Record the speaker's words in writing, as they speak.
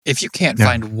If you can't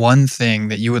find one thing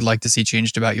that you would like to see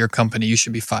changed about your company, you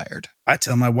should be fired. I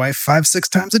tell my wife 5-6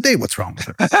 times a day what's wrong with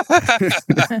her.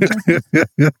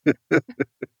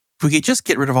 If we could just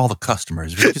get rid of all the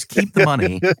customers, we could just keep the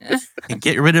money and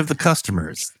get rid of the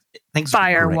customers. Things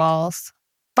Firewalls.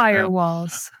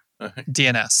 Firewalls.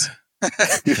 DNS.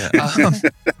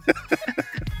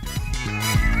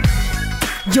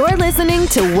 You're listening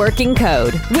to Working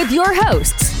Code with your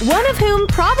hosts, one of whom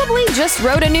probably just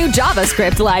wrote a new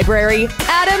JavaScript library,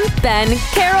 Adam, Ben,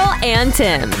 Carol, and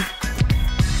Tim.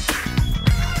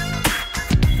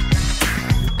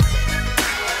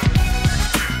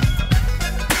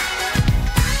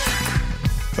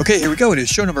 Okay, here we go. It is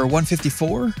show number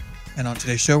 154. And on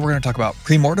today's show, we're going to talk about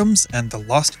pre-mortems and the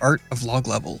lost art of log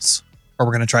levels. Or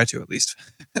we're going to try to, at least.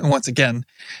 Once again,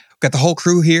 we've got the whole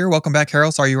crew here. Welcome back,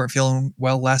 Carol. Sorry you weren't feeling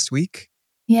well last week.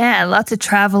 Yeah, lots of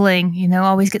traveling.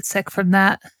 Always get sick from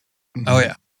that. Oh,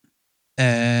 yeah.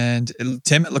 And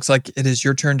Tim, it looks like it is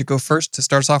your turn to go first to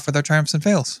start us off with our triumphs and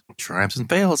fails. Triumphs and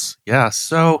fails. Yeah.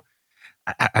 So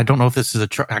I don't know if this is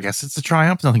I guess it's a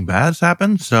triumph. Nothing bad has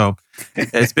happened. So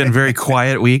it's been a very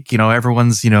quiet week.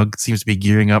 Everyone's, seems to be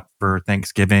gearing up for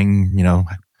Thanksgiving.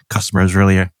 Customers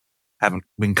really haven't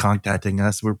been contacting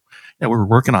us. We're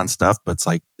working on stuff, but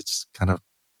it's kind of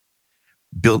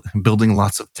building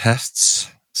lots of tests.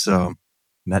 So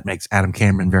that makes Adam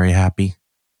Cameron very happy.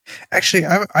 Actually,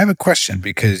 I have a question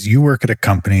because you work at a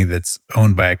company that's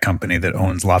owned by a company that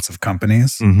owns lots of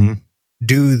companies. Mm-hmm.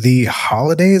 Do the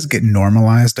holidays get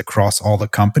normalized across all the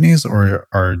companies, or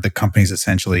are the companies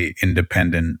essentially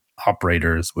independent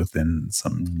operators within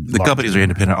some? The companies are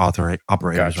independent operators,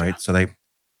 Gotcha. right? So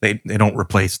they don't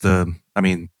replace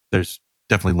there's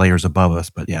definitely layers above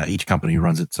us, but yeah, each company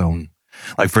runs its own.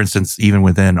 Like, for instance, even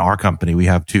within our company, we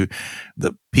have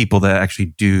the people that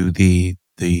actually do the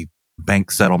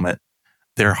bank settlement.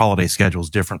 Their holiday schedule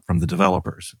is different from the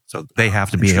developers, so they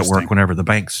have to be at work whenever the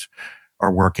banks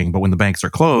are working. But when the banks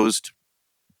are closed,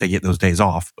 they get those days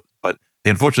off. But it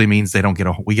unfortunately means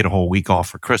we get a whole week off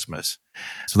for Christmas,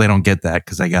 so they don't get that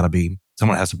because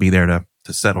someone has to be there to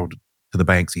settle to the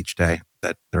banks each day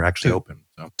that they're actually open.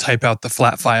 So Type out the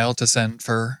flat file to send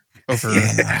for over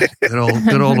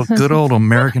good old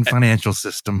American financial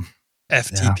system.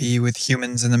 FTP with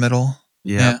humans in the middle.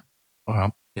 Yeah.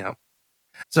 Well, yeah.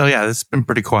 So yeah, it's been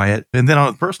pretty quiet. And then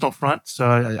on the personal front, so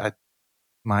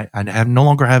I no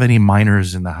longer have any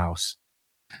miners in the house.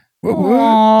 You get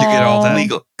all that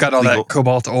Legal. that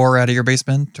cobalt ore out of your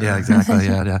basement? Or? Yeah, exactly.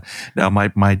 Yeah. Now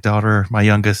my daughter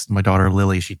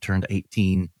Lily, she turned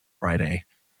 18 Friday.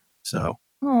 So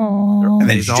And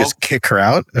then you just kick her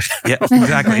out? Yeah,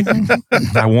 exactly.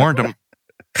 I warned them.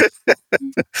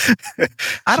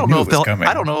 I don't know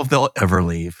if they'll ever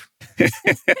leave.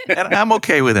 And I'm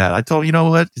okay with that. I told them, you know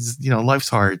what? Life's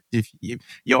hard. If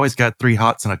you always got 3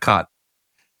 hots and a cot.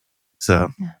 So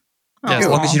as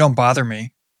long as you don't bother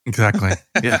me. Exactly.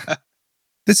 Yeah.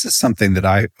 This is something that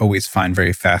I always find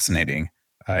very fascinating.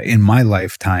 In my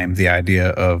lifetime, the idea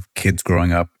of kids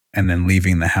growing up and then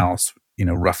leaving the house,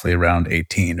 roughly around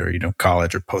 18 or,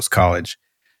 college or post-college,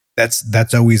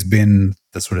 that's always been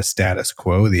the sort of status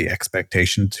quo, the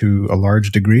expectation to a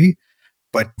large degree.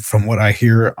 But from what I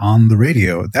hear on the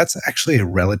radio, that's actually a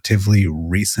relatively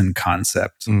recent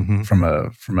concept from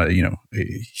a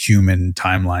a human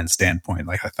timeline standpoint.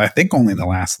 Like I think only in the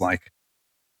last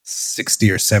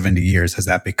 60 or 70 years has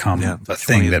that become a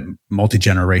thing that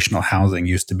multi-generational housing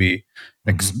used to be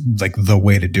like the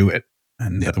way to do it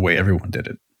and the way everyone did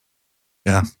it.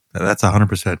 Yeah, that's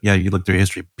 100%. Yeah, you look through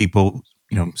history, people,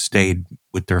 stayed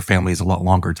with their families a lot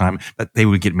longer time, but they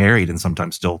would get married and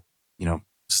sometimes still,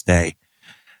 stay.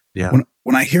 Yeah.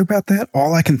 When I hear about that,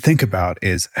 all I can think about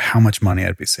is how much money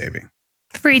I'd be saving.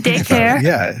 Free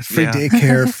daycare. Free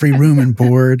daycare, free room and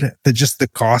board. The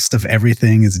cost of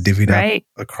everything is divvied up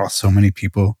across so many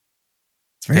people.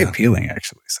 It's very appealing,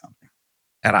 actually. Something.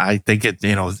 And I think it,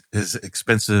 as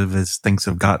expensive as things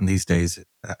have gotten these days,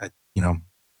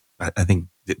 I think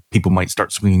that people might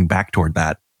start swinging back toward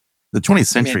that. The 20th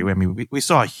century, we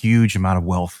saw a huge amount of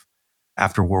wealth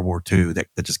after World War II that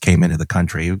just came into the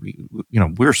country.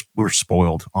 We're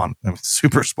spoiled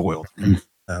super spoiled.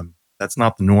 That's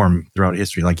not the norm throughout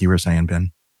history, like you were saying,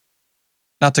 Ben.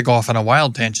 Not to go off on a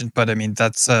wild tangent, but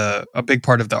that's a big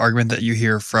part of the argument that you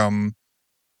hear from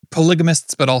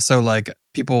polygamists, but also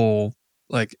people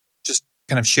just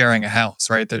kind of sharing a house,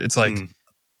 right? That it's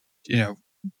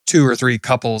 2 or 3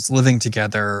 couples living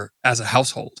together as a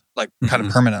household, kind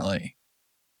of permanently.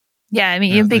 Yeah,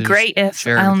 it'd be great if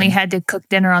I only had to cook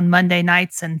dinner on Monday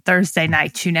nights and Thursday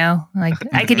nights,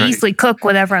 I could easily cook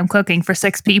whatever I'm cooking for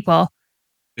 6 people.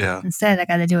 Yeah. Instead, I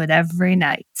got to do it every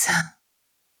night.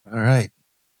 All right.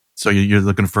 So you're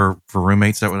looking for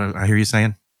roommates? That what I hear you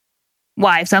saying?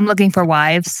 Wives. I'm looking for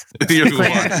wives.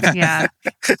 Yeah.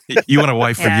 You want a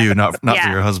wife for you, not for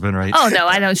your husband, right? Oh no,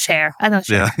 I don't share.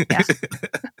 Yeah.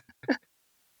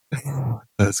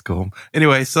 That's cool.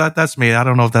 Anyway, so that's me. I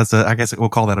don't know if that's I guess we'll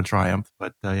call that a triumph,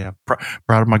 but yeah,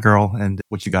 proud of my girl. And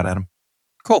what you got, Adam?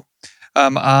 Cool.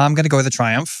 I'm going to go with a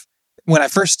triumph. When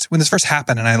this first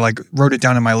happened and I wrote it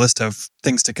down in my list of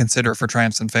things to consider for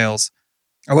triumphs and fails,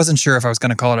 I wasn't sure if I was going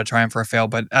to call it a triumph or a fail,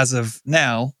 but as of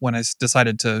now, when I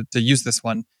decided to use this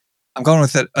one, I'm going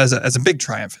with it as a big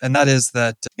triumph. And that is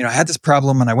that, I had this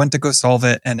problem and I went to go solve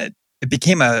it, and it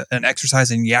became an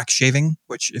exercise in yak shaving,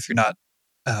 which if you're not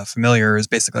familiar is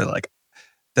basically like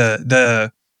I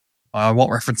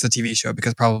won't reference the TV show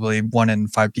because probably 1 in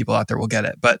 5 people out there will get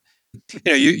it. But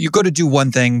you go to do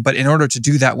one thing, but in order to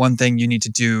do that one thing, you need to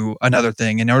do another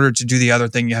thing. In order to do the other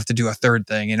thing, you have to do a third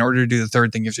thing. In order to do the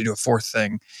third thing, you have to do a fourth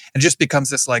thing. And it just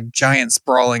becomes this giant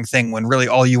sprawling thing when really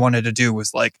all you wanted to do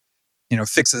was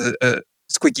fix a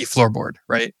squeaky floorboard,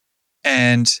 right?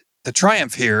 And the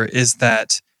triumph here is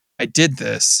that I did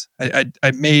this.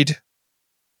 I made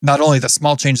not only the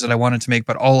small change that I wanted to make,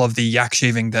 but all of the yak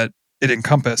shaving that it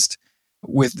encompassed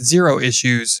with 0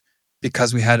 issues,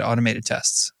 because we had automated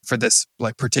tests for this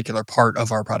particular part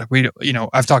of our product.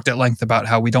 I've talked at length about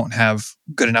how we don't have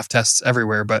good enough tests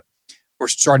everywhere, but we're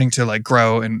starting to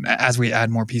grow. And as we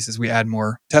add more pieces, we add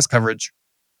more test coverage.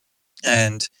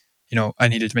 And, I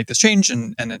needed to make this change,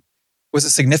 and it was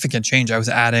a significant change. I was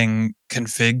adding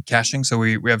config caching. So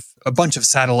we have a bunch of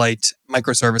satellite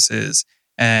microservices,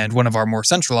 and one of our more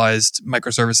centralized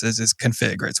microservices is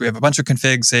config, right? So we have a bunch of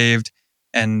config saved,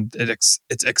 and it's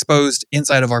exposed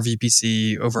inside of our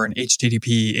VPC over an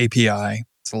HTTP API.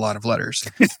 It's a lot of letters.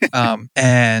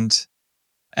 And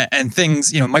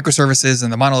things, microservices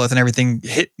and the monolith and everything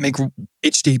make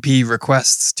HTTP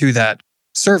requests to that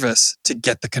service to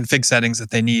get the config settings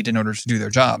that they need in order to do their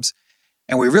jobs.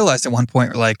 And we realized at one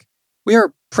point, we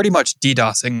are pretty much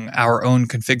DDoSing our own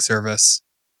config service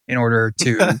in order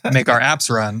to make our apps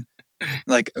run.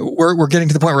 We're getting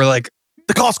to the point where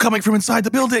the call's coming from inside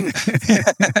the building.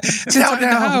 It's inside the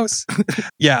house.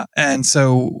 Yeah. And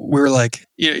so we were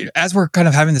as we're kind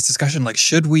of having this discussion,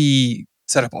 should we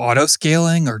set up auto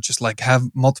scaling or just have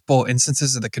multiple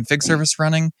instances of the config service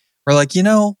running? We're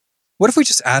what if we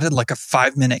just added a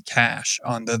 5-minute cache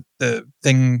on the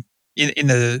thing in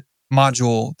the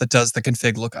module that does the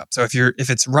config lookup? So if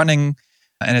it's running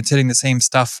and it's hitting the same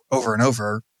stuff over and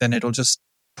over, then it'll just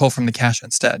pull from the cache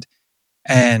instead.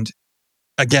 And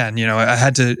again,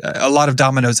 a lot of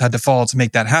dominoes had to fall to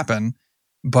make that happen,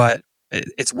 but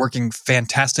it's working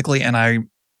fantastically. And I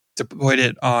deployed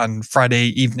it on Friday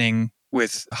evening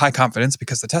with high confidence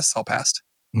because the tests all passed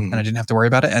and I didn't have to worry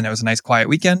about it. And it was a nice quiet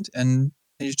weekend, and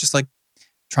it's just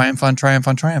triumph on triumph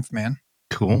on triumph, man.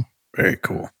 Cool. Very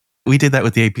cool. We did that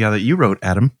with the API that you wrote,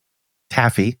 Adam,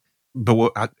 Taffy.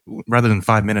 But rather than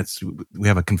 5 minutes, we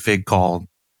have a config call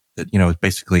that,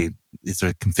 it's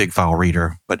a config file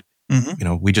reader, but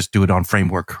we just do it on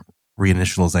framework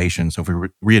reinitialization. So if we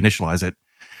reinitialize it,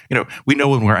 we know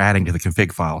when we're adding to the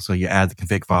config file. So you add the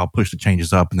config file, push the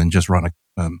changes up, and then just run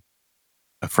a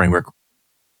framework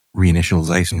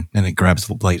reinitialization, and it grabs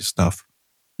the latest stuff.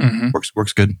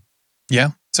 Works good.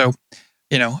 Yeah. So,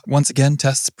 once again,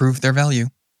 tests prove their value.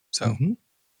 So,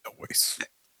 always.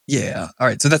 Yeah. All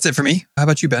right. So that's it for me. How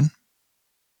about you, Ben?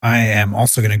 I am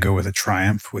also going to go with a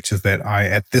triumph, which is that I,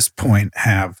 at this point,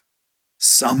 have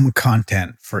some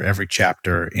content for every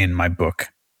chapter in my book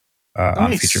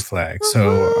on Feature Flag.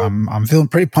 So I'm feeling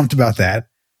pretty pumped about that.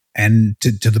 And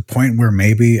to the point where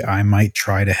maybe I might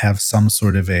try to have some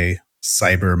sort of a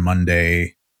Cyber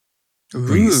Monday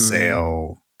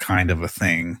pre-sale kind of a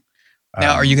thing.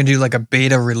 Now, are you going to do a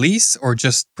beta release or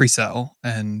just pre-sale,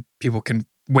 and people can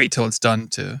wait till it's done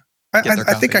to get their copy?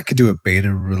 I think I could do a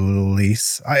beta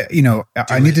release. I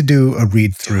need to do a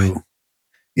read through.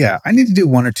 Yeah, I need to do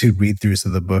 1 or 2 read throughs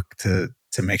of the book to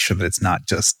make sure that it's not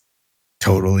just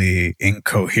totally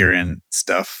incoherent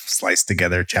stuff sliced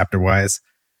together chapter wise.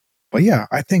 But yeah,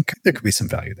 I think there could be some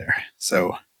value there.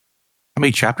 So, how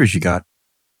many chapters you got?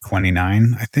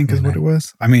 29, I think, is what it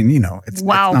was. I mean, it's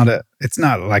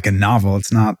not like a novel.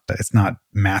 It's not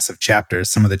massive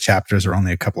chapters. Some of the chapters are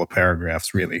only a couple of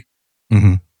paragraphs, really.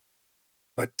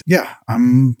 But yeah,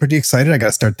 I'm pretty excited. I got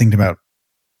to start thinking about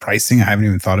pricing. I haven't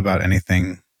even thought about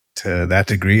anything to that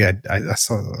degree. I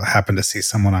happened to see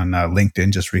someone on LinkedIn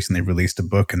just recently released a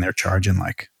book, and they're charging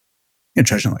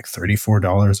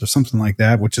 $34 or something like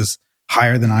that, which is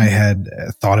higher than I had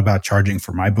thought about charging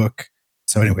for my book.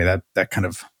 So anyway, that kind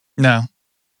of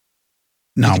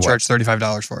You can charge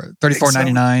 $35 for it.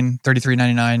 $34.99,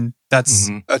 $33.99. That's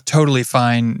a totally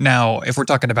fine. Now, if we're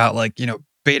talking about like,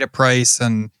 beta price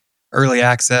and early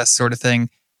access sort of thing,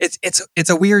 it's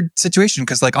a weird situation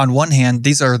because like on one hand,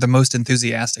 these are the most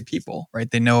enthusiastic people,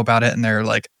 right? They know about it and they're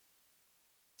like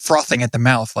frothing at the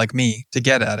mouth like me to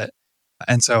get at it.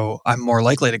 And so I'm more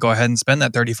likely to go ahead and spend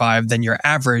that $35 than your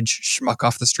average schmuck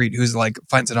off the street who's like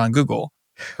finds it on Google,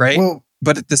 right? Well,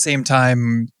 but at the same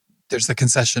time, there's the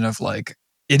concession of like,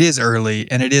 it is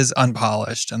early and it is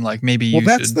unpolished and like maybe you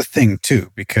that's the thing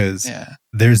too, because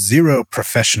there's zero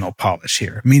professional polish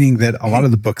here, meaning that a lot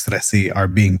of the books that I see are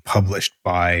being published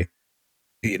by,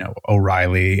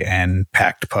 O'Reilly and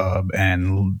PactPub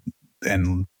and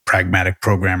pragmatic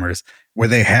programmers, where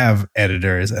they have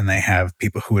editors and they have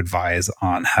people who advise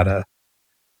on how to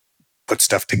put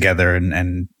stuff together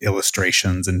and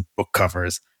illustrations and book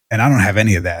covers. And I don't have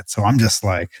any of that. So I'm just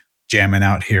like jamming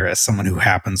out here as someone who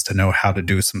happens to know how to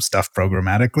do some stuff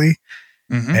programmatically.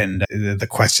 And the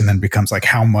question then becomes like,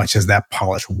 how much is that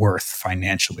polish worth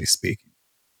financially speaking?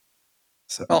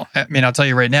 So, well, I mean, I'll tell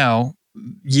you right now,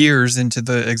 years into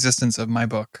the existence of my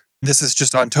book, this is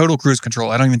just on total cruise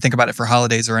control. I don't even think about it for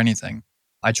holidays or anything.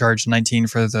 I charge $19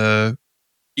 for the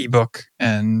ebook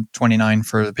and $29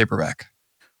 for the paperback.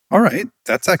 All right.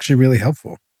 That's actually really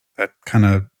helpful. That kind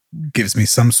of gives me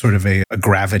some sort of a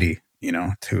gravity,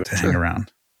 to hang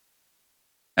around.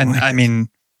 And I mean,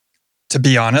 to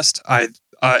be honest, I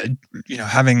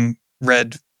having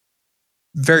read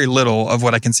very little of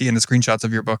what I can see in the screenshots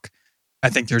of your book, I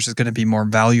think yours is going to be more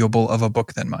valuable of a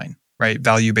book than mine, right?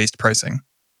 Value-based pricing.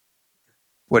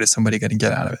 What is somebody going to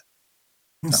get out of it?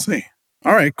 We'll see.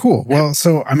 All right, cool. Well,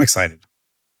 so I'm excited.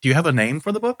 Do you have a name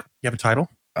for the book? You have a title?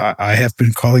 I have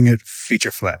been calling it Feature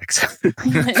Flags.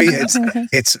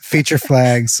 It's Feature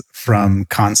Flags from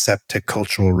Concept to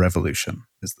Cultural Revolution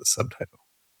is the subtitle.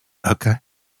 Okay.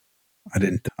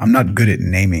 I'm not good at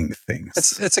naming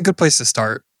things. It's a good place to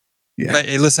start. Yeah.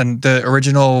 Hey, listen, the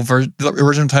original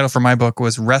title for my book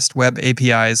was REST Web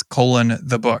APIs: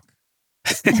 the book.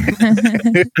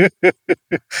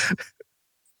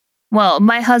 Well,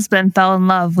 my husband fell in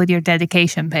love with your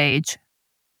dedication page.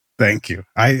 Thank you.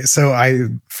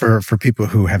 For people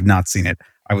who have not seen it,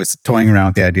 I was toying around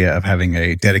with the idea of having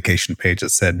a dedication page that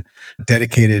said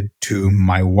dedicated to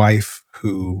my wife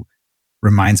who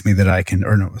reminds me that I can,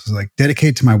 or no, it was like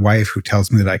dedicated to my wife who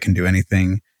tells me that I can do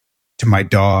anything, to my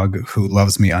dog who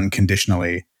loves me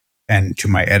unconditionally, and to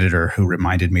my editor who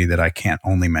reminded me that I can't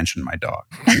only mention my dog.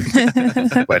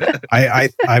 But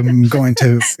I'm going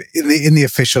to, in the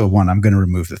official one, I'm going to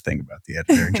remove the thing about the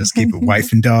editor and just keep it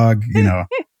wife and dog,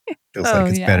 feels like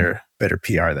it's better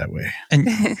PR that way. And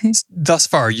thus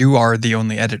far, you are the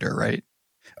only editor, right?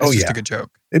 It's just a good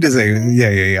joke. It is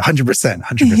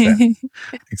 100%.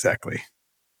 Exactly.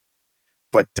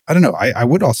 But I don't know. I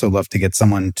would also love to get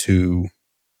someone to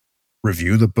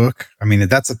review the book. I mean,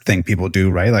 that's a thing people do,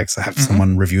 right? Like, so have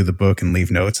someone review the book and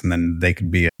leave notes, and then they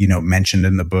could be, mentioned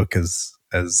in the book as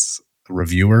a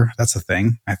reviewer. That's a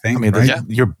thing, I think. I mean, right?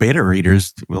 Your beta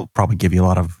readers will probably give you a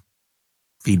lot of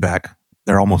feedback.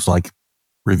 They're almost like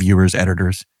reviewers,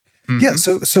 editors. Yeah.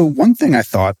 So one thing I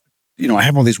thought, I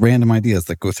have all these random ideas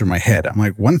that go through my head. I'm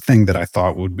like, one thing that I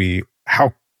thought would be,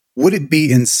 how would it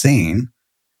be insane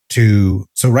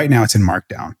so right now it's in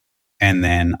Markdown, and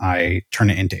then I turn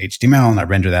it into HTML and I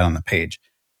render that on the page.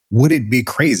 Would it be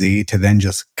crazy to then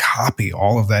just copy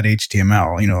all of that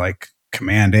HTML, like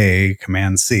Command A,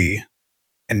 Command C,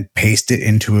 and paste it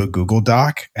into a Google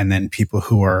Doc, and then people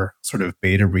who are sort of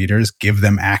beta readers, give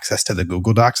them access to the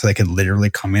Google Doc so they could literally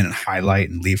come in and highlight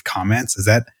and leave comments? Is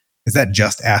that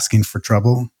just asking for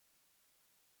trouble?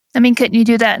 I mean, couldn't you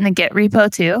do that in the Git repo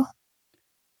too?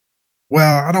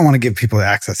 Well, I don't want to give people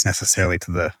access necessarily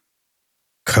to the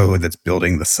code that's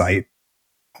building the site,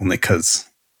 only because,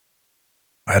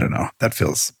 I don't know, that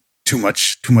feels too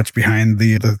much behind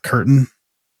the curtain.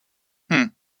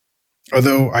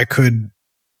 Although I could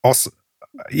also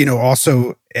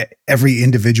every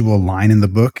individual line in the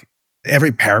book,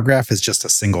 every paragraph is just a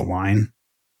single line.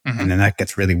 And then that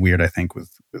gets really weird, I think,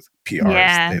 with PRs.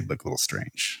 Yeah. They look a little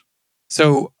strange.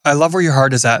 So I love where your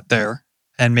heart is at there.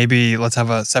 And maybe let's have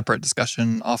a separate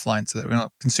discussion offline so that we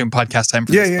don't consume podcast time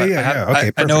for this. Yeah.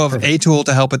 Okay, I know of a tool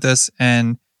to help with this.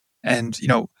 And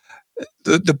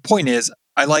the point is,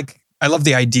 I love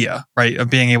the idea, right,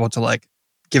 of being able to like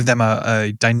give them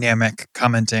a dynamic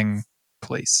commenting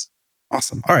place.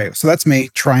 Awesome. All right. So that's me.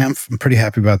 Triumph. I'm pretty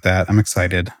happy about that. I'm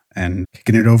excited. And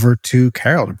kicking it over to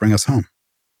Carol to bring us home.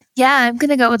 Yeah, I'm going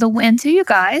to go with a win to you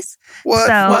guys.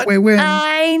 What way win?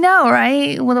 I know,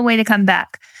 right? With a way to come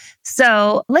back.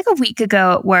 So like a week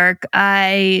ago at work,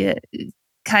 I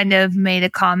kind of made a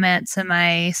comment to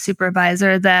my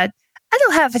supervisor that I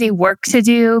don't have any work to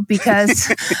do because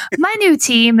my new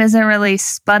team isn't really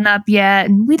spun up yet.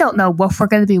 And we don't know what we're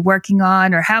going to be working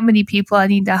on or how many people I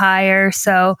need to hire.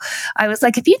 So I was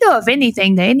like, if you know of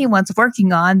anything that anyone's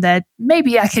working on that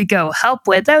maybe I could go help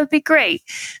with, that would be great.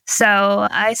 So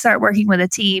I start working with a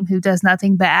team who does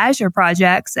nothing but Azure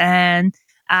projects, and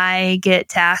I get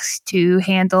tasked to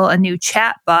handle a new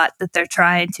chat bot that they're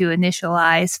trying to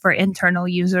initialize for internal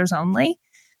users only.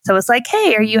 So it's like,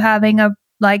 hey, are you having a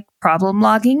problem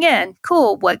logging in?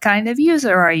 Cool. What kind of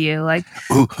user are you?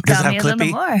 Ooh, tell me a little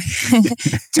more.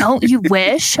 Don't you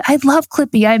wish? I love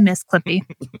Clippy. I miss Clippy.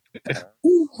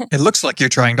 It looks like you're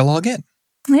trying to log in.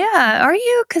 Yeah. Are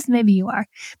you? Because maybe you are.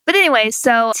 But anyway,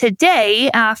 so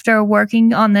today, after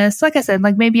working on this, like I said,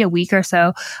 maybe a week or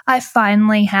so, I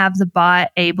finally have the bot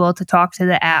able to talk to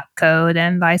the app code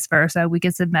and vice versa. We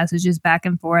get some messages back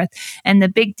and forth. And the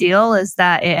big deal is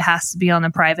that it has to be on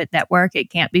a private network. It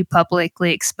can't be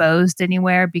publicly exposed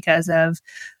anywhere because of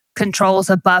controls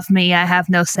above me. I have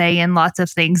no say in lots of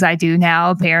things I do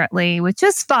now, apparently, which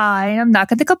is fine. I'm not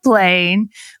going to complain.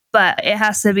 But it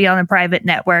has to be on a private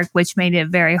network, which made it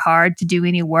very hard to do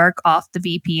any work off the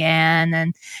VPN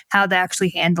and how to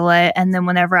actually handle it. And then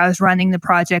whenever I was running the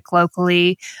project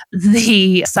locally,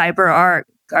 the CyberArk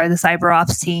or the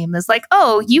CyberOps team is like,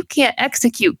 oh, you can't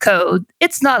execute code.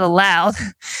 It's not allowed.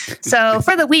 So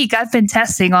for the week, I've been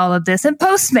testing all of this in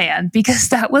Postman because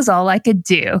that was all I could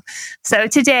do. So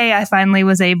today I finally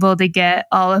was able to get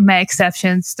all of my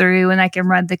exceptions through and I can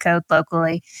run the code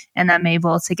locally and I'm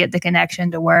able to get the connection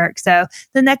to work. So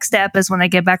the next step is when I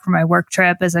get back from my work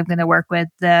trip is I'm going to work with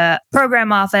the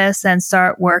program office and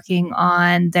start working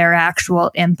on their actual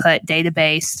input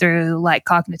database through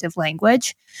cognitive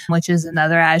language, which is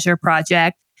another Azure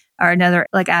project or another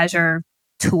Azure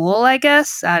tool, I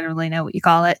guess. I don't really know what you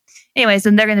call it. Anyways,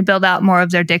 and they're going to build out more of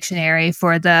their dictionary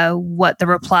for what the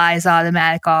replies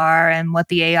automatic are and what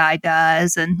the AI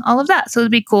does and all of that. So it'll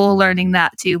be cool learning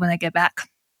that too when I get back.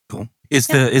 Cool. Is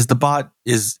the bot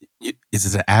is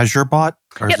it an Azure bot?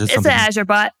 Or yep, is it it's an Azure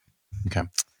bot. Okay.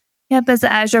 Yep, it's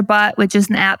an Azure bot, which is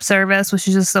an app service, which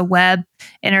is just a web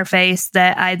interface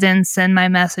that I then send my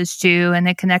message to, and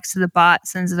it connects to the bot,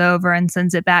 sends it over, and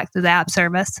sends it back to the app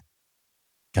service.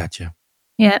 Gotcha.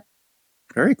 Yeah.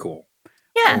 Very cool.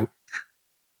 Yeah. So,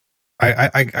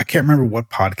 I can't remember what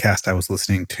podcast I was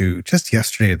listening to just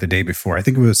yesterday or the day before. I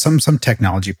think it was some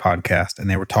technology podcast, and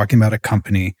they were talking about a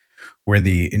company where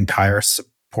the entire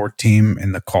support team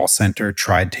in the call center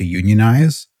tried to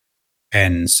unionize.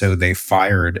 And so they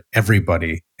fired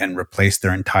everybody and replaced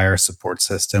their entire support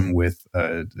system with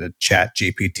the chat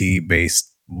GPT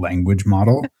based language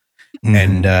model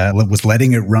and was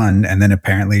letting it run. And then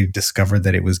apparently discovered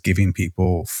that it was giving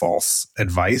people false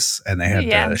advice and they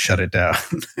had to shut it down.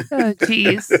 Oh,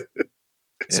 geez.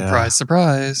 Surprise,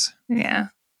 surprise. Yeah.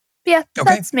 Yeah,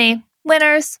 okay. That's me.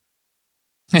 Winners.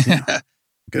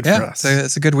 Good for us. So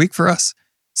it's a good week for us.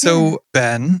 So,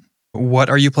 Ben, what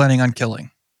are you planning on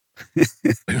killing?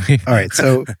 All right.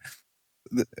 So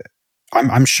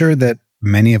I'm sure that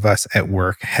many of us at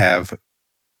work have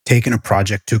taken a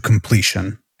project to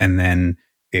completion and then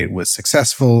it was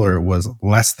successful or it was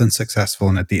less than successful.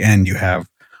 And at the end, you have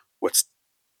what's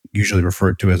usually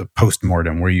referred to as a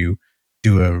post-mortem where you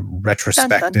do a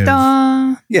retrospective. Dun,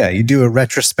 dun, dun. Yeah, you do a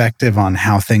retrospective on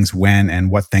how things went and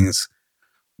what things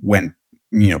went,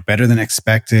 better than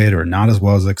expected or not as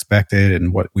well as expected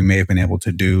and what we may have been able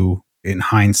to do in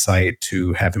hindsight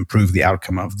to have improved the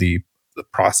outcome of the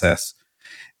process.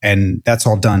 And that's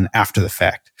all done after the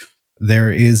fact.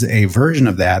 There is a version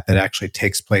of that actually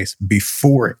takes place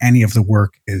before any of the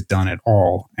work is done at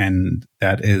all. And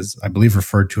that is, I believe,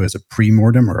 referred to as a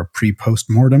pre-mortem or a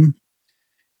pre-post-mortem.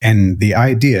 And the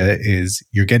idea is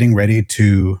you're getting ready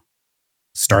to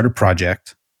start a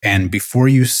project. And before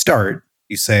you start,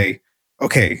 you say,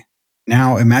 okay,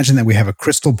 now imagine that we have a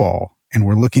crystal ball. And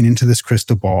we're looking into this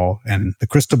crystal ball, and the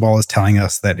crystal ball is telling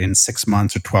us that in 6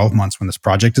 months or 12 months, when this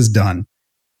project is done,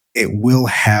 it will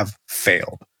have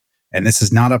failed. And this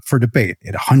is not up for debate.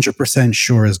 It 100%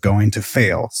 sure is going to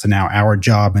fail. So now our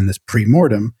job in this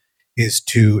pre-mortem is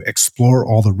to explore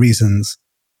all the reasons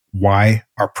why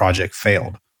our project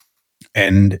failed.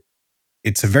 And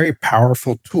it's a very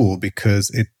powerful tool because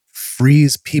it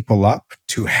frees people up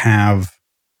to have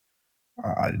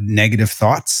negative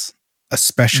thoughts.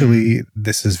 Especially,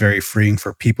 this is very freeing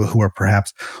for people who are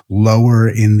perhaps lower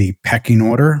in the pecking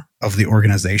order of the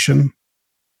organization.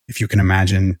 If you can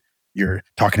imagine, you're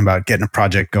talking about getting a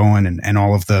project going and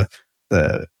all of the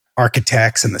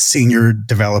architects and the senior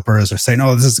developers are saying,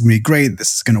 oh, this is going to be great.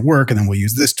 This is going to work. And then we'll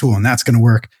use this tool and that's going to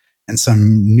work. and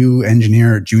some new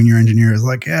engineer or junior engineer is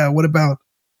like, yeah, what about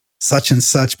such and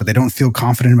such, but they don't feel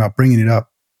confident about bringing it up.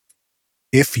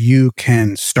 If you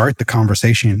can start the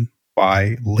conversation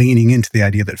by leaning into the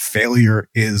idea that failure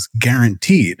is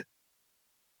guaranteed,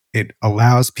 it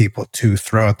allows people to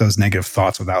throw out those negative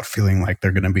thoughts without feeling like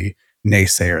they're going to be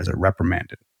naysayers or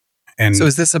reprimanded. And so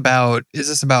is this about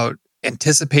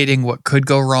anticipating what could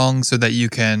go wrong so that you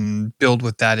can build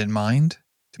with that in mind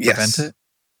to prevent it?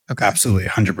 Okay. Absolutely,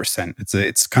 100%.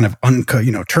 It's kind of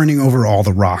turning over all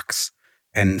the rocks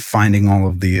and finding all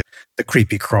of the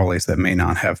creepy crawlies that may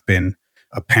not have been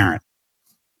apparent.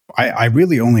 I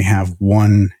really only have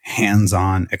one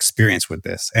hands-on experience with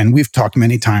this. And we've talked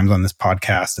many times on this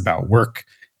podcast about work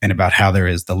and about how there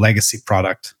is the legacy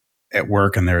product at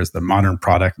work and there is the modern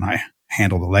product, and I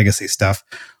handle the legacy stuff.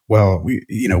 Well,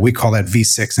 we call that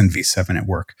V6 and V7 at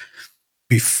work.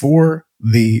 Before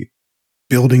the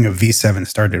building of V7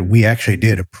 started, we actually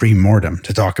did a pre-mortem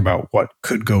to talk about what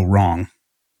could go wrong.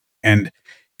 And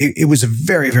it was a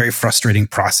very, very frustrating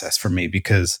process for me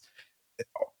because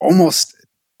almost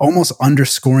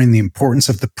underscoring the importance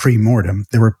of the pre-mortem,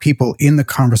 there were people in the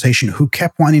conversation who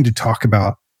kept wanting to talk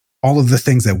about all of the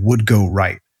things that would go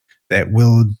right, that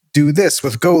we'll do this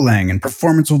with Golang and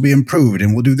performance will be improved,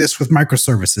 and we'll do this with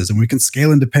microservices and we can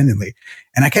scale independently.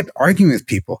 And I kept arguing with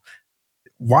people,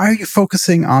 why are you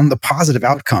focusing on the positive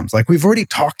outcomes? Like, we've already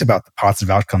talked about the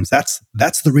positive outcomes. That's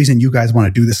the reason you guys want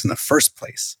to do this in the first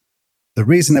place. The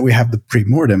reason that we have the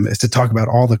pre-mortem is to talk about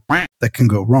all the that can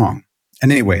go wrong.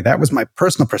 And anyway, that was my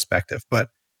personal perspective. But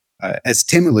as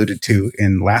Tim alluded to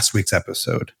in last week's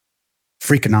episode,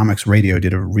 Freakonomics Radio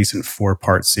did a recent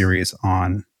 4-part series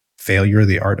on failure,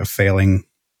 the art of failing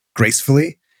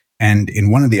gracefully. And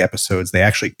in one of the episodes, they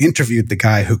actually interviewed the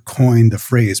guy who coined the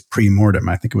phrase pre-mortem.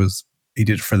 I think he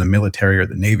did it for the military or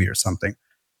the Navy or something.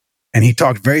 And he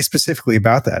talked very specifically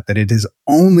about that it is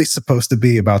only supposed to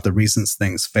be about the reasons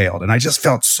things failed. And I just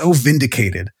felt so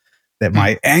vindicated that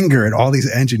my anger at all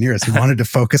these engineers who wanted to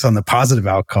focus on the positive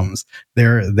outcomes,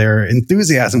 their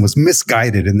enthusiasm was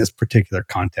misguided in this particular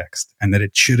context, and that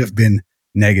it should have been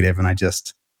negative. And I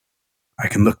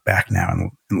can look back now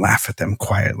and laugh at them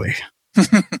quietly.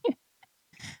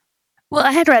 Well,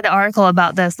 I had read an article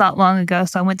about this not long ago,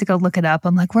 so I went to go look it up.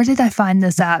 I'm like, where did I find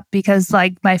this at? Because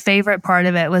my favorite part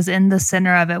of it was in the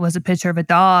center of it was a picture of a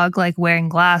dog wearing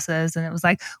glasses. And it was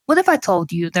like, what if I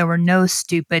told you there were no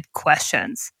stupid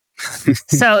questions?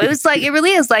 So it was it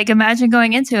really is imagine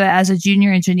going into it as a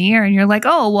junior engineer and you're like,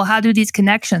 oh, well, how do these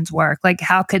connections work?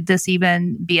 How could this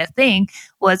even be a thing?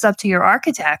 Well, it's up to your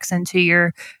architects and to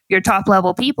your top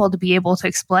level people to be able to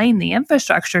explain the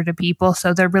infrastructure to people.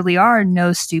 So there really are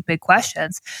no stupid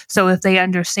questions. So if they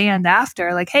understand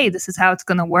after, hey, this is how it's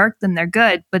going to work, then they're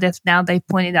good. But if now they've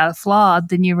pointed out a flaw,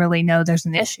 then you really know there's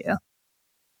an issue.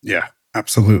 Yeah,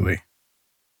 absolutely.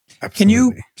 Can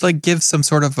you give some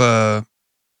sort of a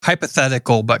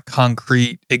hypothetical but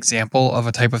concrete example of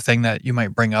a type of thing that you might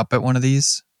bring up at one of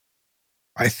these?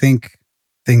 I think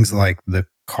things like the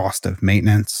cost of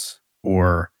maintenance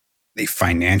or the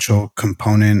financial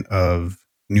component of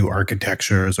new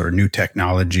architectures or new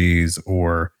technologies,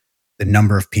 or the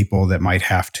number of people that might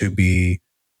have to be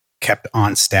kept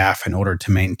on staff in order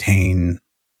to maintain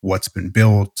what's been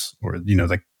built, or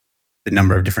the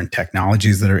number of different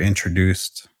technologies that are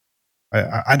introduced.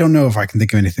 I don't know if I can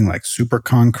think of anything super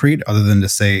concrete other than to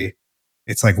say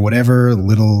it's whatever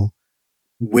little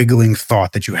wiggling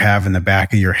thought that you have in the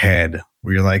back of your head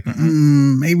where you're like,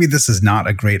 maybe this is not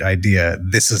a great idea.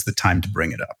 This is the time to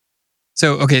bring it up.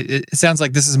 So, okay, it sounds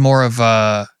like this is more of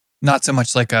not so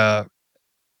much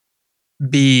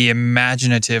be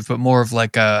imaginative, but more of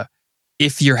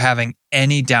if you're having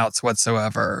any doubts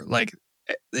whatsoever,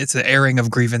 it's an airing of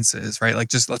grievances, right?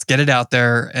 Just let's get it out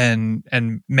there and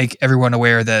make everyone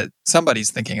aware that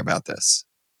somebody's thinking about this.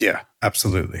 Yeah,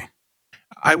 absolutely.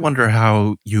 I wonder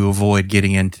how you avoid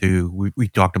getting into, we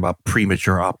talked about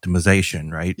premature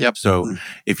optimization, right? Yep. So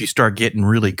if you start getting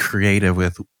really creative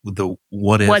with the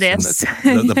what ifs,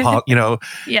 yeah. you'd be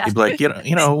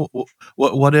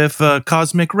what if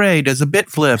Cosmic Ray does a bit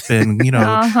flip and,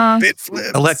 bit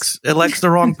flips. elects the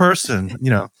wrong person,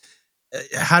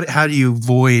 How do you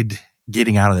avoid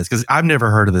getting out of this? Because I've never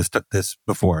heard of this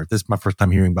before. This is my first time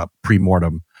hearing about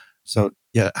pre-mortem. So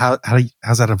yeah,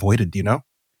 how's that avoided? Do you know?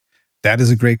 That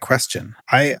is a great question.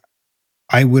 I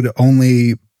would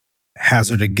only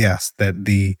hazard a guess that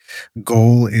the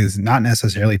goal is not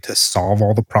necessarily to solve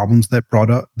all the problems that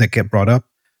get brought up.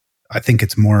 I think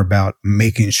it's more about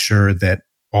making sure that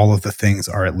all of the things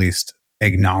are at least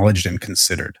acknowledged and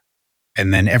considered,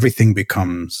 and then everything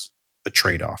becomes a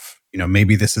trade-off.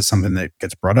 Maybe this is something that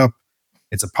gets brought up.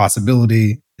 It's a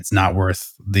possibility. It's not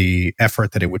worth the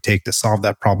effort that it would take to solve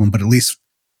that problem, but at least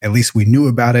we knew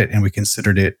about it and we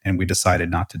considered it and we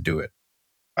decided not to do it.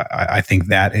 I think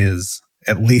that is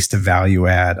at least a value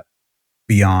add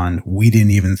beyond we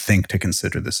didn't even think to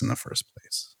consider this in the first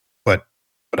place. But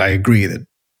I agree that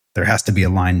there has to be a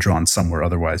line drawn somewhere.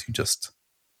 Otherwise,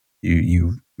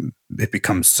 it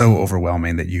becomes so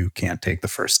overwhelming that you can't take the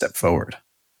first step forward.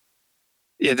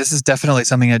 Yeah, this is definitely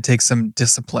something that takes some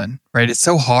discipline, right? It's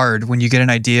so hard when you get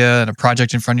an idea and a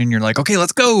project in front of you and you're like, okay,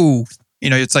 let's go.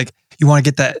 It's like you want to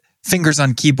get that fingers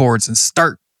on keyboards and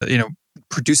start,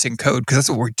 producing code because that's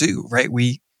what we do, right?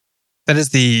 That is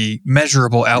the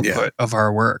measurable output of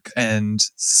our work. And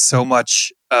so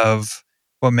much of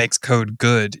what makes code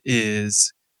good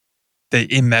is the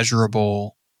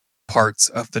immeasurable parts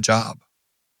of the job.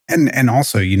 And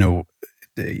also,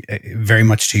 very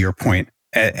much to your point,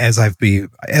 as I've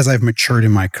matured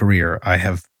in my career, I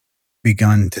have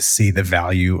begun to see the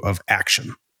value of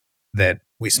action, that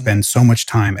we spend so much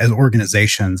time as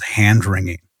organizations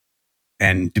hand-wringing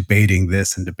and debating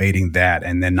this and debating that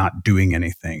and then not doing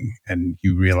anything. And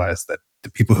you realize that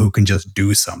the people who can just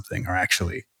do something are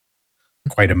actually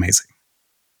quite amazing.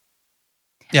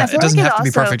 Yeah, it doesn't have to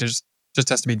be perfect. It just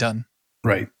has to be done.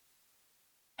 Right.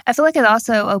 I feel like it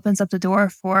also opens up the door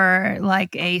for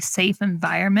like a safe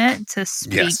environment to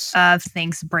speak of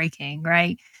things breaking,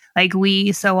 right? Like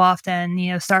we so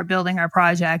often, start building our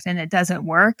project and it doesn't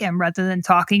work. And rather than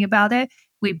talking about it,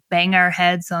 we bang our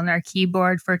heads on our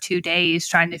keyboard for 2 days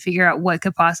trying to figure out what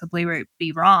could possibly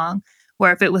be wrong.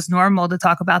 Where if it was normal to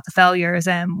talk about the failures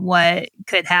and what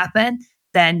could happen,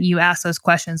 then you ask those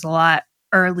questions a lot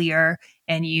earlier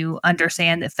and you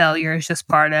understand that failure is just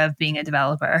part of being a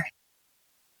developer.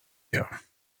 Yeah.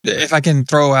 If I can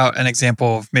throw out an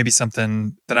example of maybe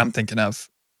something that I'm thinking of,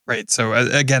 right? So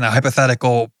again, a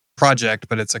hypothetical project,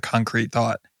 but it's a concrete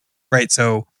thought, right?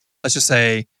 So let's just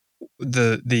say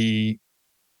the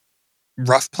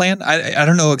rough plan. I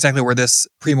don't know exactly where this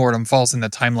pre-mortem falls in the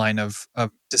timeline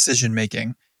of decision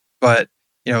making, but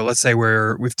let's say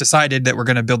we've decided that we're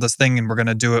going to build this thing and we're going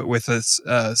to do it with this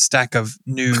stack of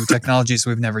new technologies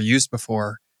we've never used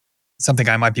before. Something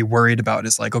I might be worried about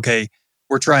is like, okay,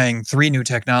 we're trying 3 new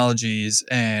technologies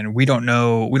and we don't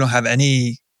have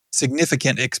any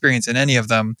significant experience in any of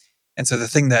them. And so the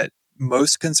thing that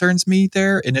most concerns me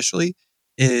there initially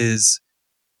is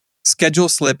schedule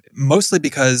slip, mostly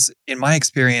because in my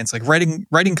experience, like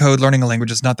writing code, learning a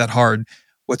language is not that hard.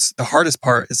 What's the hardest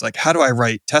part is like, how do I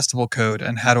write testable code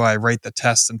and how do I write the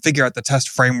tests and figure out the test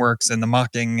frameworks and the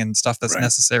mocking and stuff that's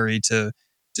necessary to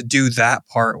do that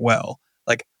part well.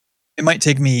 Like it might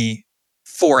take me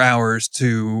 4 hours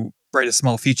to write a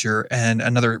small feature and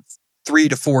another 3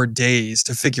 to 4 days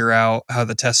to figure out how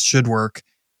the test should work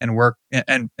and work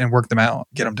them out,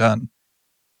 get them done.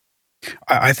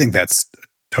 I think that's a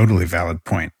totally valid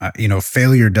point.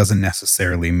 Failure doesn't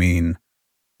necessarily mean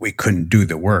we couldn't do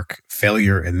the work.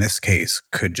 Failure in this case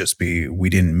could just be we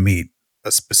didn't meet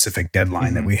a specific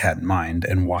deadline that we had in mind.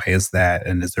 And why is that?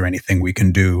 And is there anything we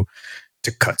can do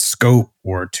to cut scope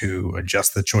or to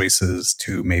adjust the choices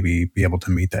to maybe be able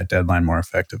to meet that deadline more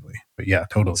effectively? But yeah,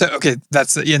 totally. So, okay,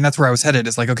 that's where I was headed.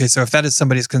 Is like, okay, so if that is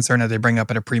somebody's concern that they bring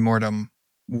up at a pre-mortem,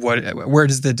 where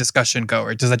does the discussion go?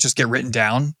 Or does that just get written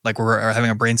down? Like we're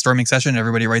having a brainstorming session and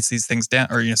everybody writes these things down,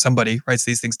 or somebody writes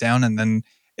these things down and then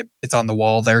it's on the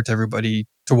wall there to everybody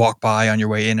to walk by on your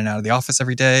way in and out of the office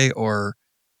every day? Or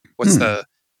what is that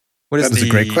is a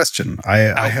great question.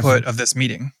 Output of this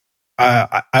meeting?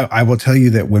 I will tell you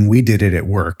that when we did it at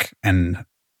work, and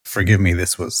forgive me,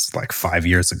 this was like 5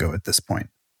 years ago at this point,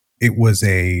 it was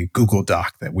a Google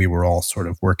Doc that we were all sort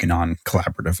of working on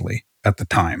collaboratively at the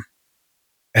time.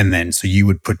 And then so you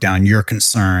would put down your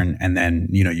concern and then,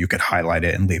 you could highlight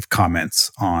it and leave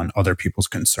comments on other people's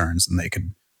concerns and they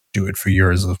could do it for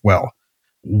yours as well.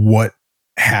 What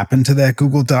happened to that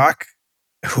Google Doc?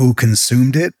 Who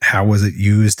consumed it? How was it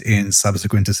used in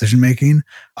subsequent decision making?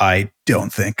 I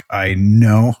don't think I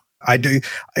know. I do.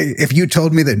 If you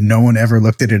told me that no one ever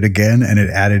looked at it again and it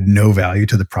added no value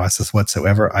to the process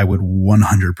whatsoever, I would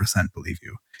 100% believe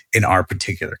you in our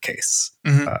particular case.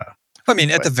 Mm-hmm. I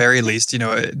mean, at the very least,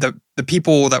 the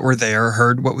people that were there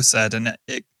heard what was said, and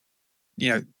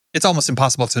it's almost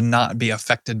impossible to not be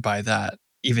affected by that,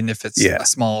 even if it's a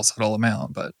small, subtle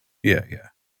amount. But yeah.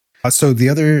 So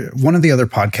one of the other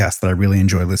podcasts that I really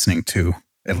enjoy listening to,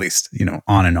 at least,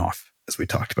 on and off, as we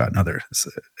talked about in other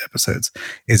episodes,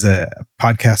 is a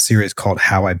podcast series called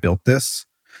How I Built This.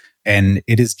 And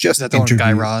it is just... Is that the one with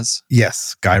Guy Raz?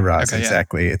 Yes, Guy Raz, okay,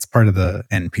 exactly. Yeah. It's part of the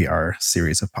NPR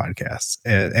series of podcasts.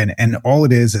 And all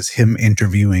it is him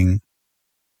interviewing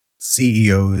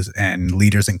CEOs and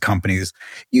leaders in companies,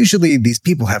 usually these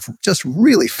people have just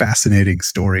really fascinating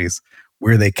stories,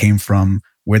 where they came from,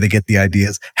 where they get the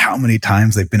ideas, how many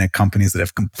times they've been at companies that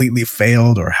have completely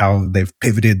failed, or how they've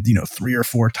pivoted, 3 or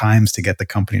 4 times to get the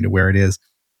company to where it is.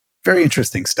 Very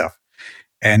interesting stuff.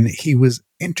 And he was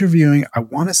interviewing, I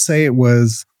want to say it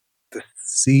was the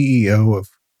CEO of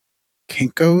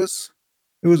Kinko's.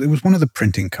 It was one of the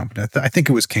printing companies. I think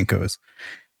it was Kinko's.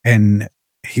 And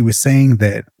he was saying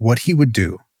that what he would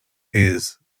do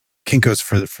is, Kinko's,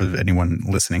 for anyone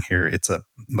listening here, it's a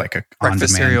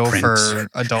breakfast cereal print for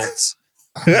adults.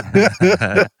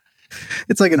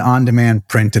 It's like an on-demand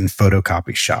print and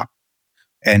photocopy shop.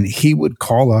 And he would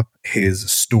call up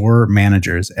his store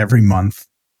managers every month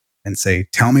and say,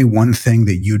 tell me one thing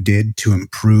that you did to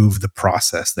improve the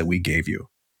process that we gave you.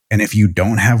 And if you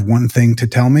don't have one thing to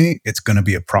tell me, it's going to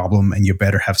be a problem, and you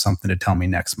better have something to tell me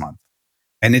next month.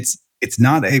 And it's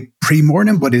not a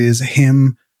pre-mortem, but it is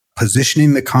him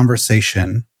positioning the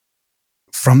conversation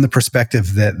from the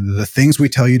perspective that the things we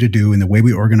tell you to do and the way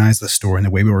we organize the store and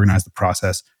the way we organize the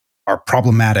process are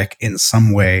problematic in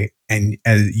some way. And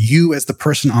you, as the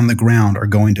person on the ground, are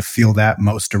going to feel that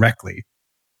most directly.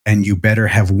 And you better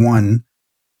have, 1,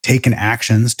 taken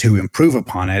actions to improve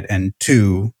upon it, and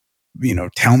 2,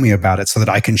 tell me about it so that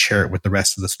I can share it with the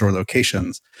rest of the store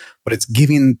locations. But it's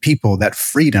giving people that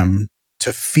freedom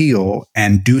to feel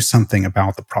and do something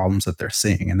about the problems that they're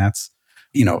seeing. And that's,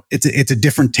 it's a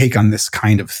different take on this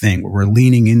kind of thing, where we're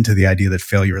leaning into the idea that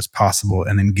failure is possible,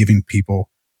 and then giving people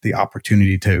the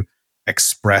opportunity to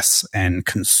express and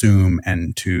consume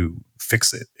and to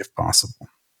fix it if possible.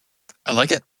 I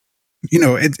like it.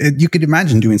 You could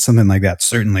imagine doing something like that,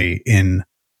 certainly in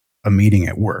a meeting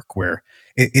at work, where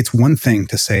it's one thing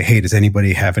to say, hey, does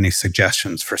anybody have any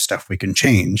suggestions for stuff we can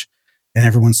change? And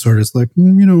everyone sort of is like,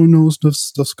 no,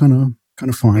 stuff's kind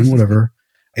of fine, whatever.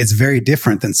 It's very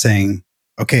different than saying,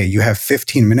 okay, you have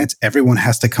 15 minutes. Everyone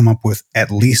has to come up with at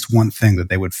least one thing that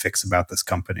they would fix about this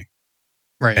company.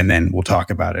 Right. And then we'll talk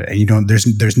about it. And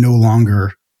there's no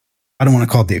longer, I don't want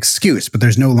to call it the excuse, but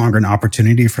there's no longer an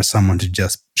opportunity for someone to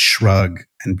just shrug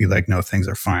and be like, no, things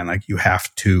are fine. Like, you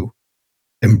have to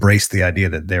embrace the idea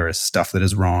that there is stuff that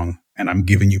is wrong, and I'm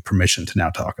giving you permission to now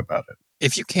talk about it.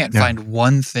 If you can't find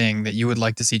one thing that you would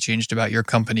like to see changed about your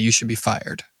company, you should be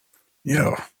fired.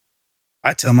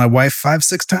 I tell my wife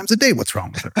 5-6 times a day what's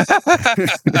wrong with her.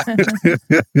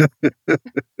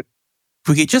 If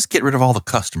we could just get rid of all the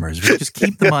customers, if we could just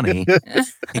keep the money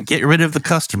and get rid of the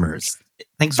customers.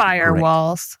 Things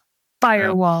Firewalls.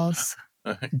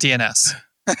 DNS.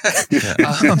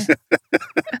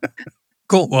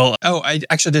 Cool. Well, I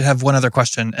actually did have one other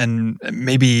question, and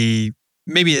maybe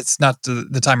it's not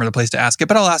the time or the place to ask it,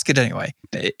 but I'll ask it anyway.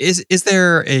 Is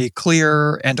there a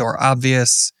clear and or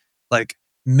obvious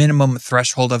minimum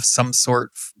threshold of some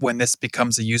sort when this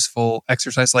becomes a useful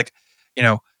exercise?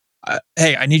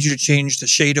 Hey, I need you to change the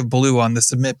shade of blue on the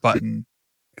submit button.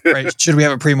 Right? Should we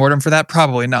have a pre-mortem for that?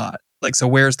 Probably not. So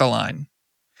where's the line?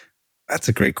 That's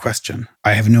a great question.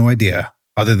 I have no idea,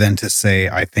 other than to say,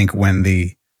 I think when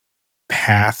the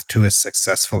path to a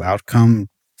successful outcome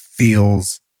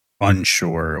feels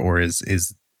unsure or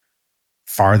is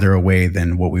farther away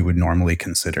than what we would normally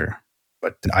consider.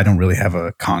 But I don't really have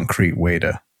a concrete way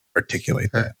to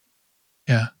articulate that.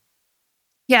 Yeah.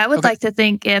 Yeah, I would like to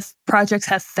think if projects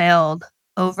have failed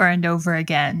over and over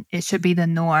again, it should be the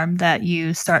norm that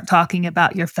you start talking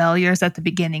about your failures at the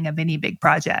beginning of any big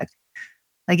project.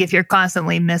 If you're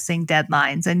constantly missing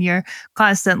deadlines and you're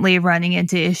constantly running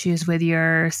into issues with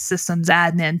your systems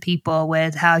admin people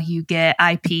with how you get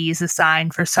IPs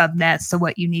assigned for subnets to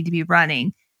what you need to be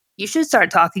running, you should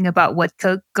start talking about what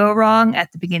could go wrong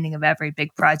at the beginning of every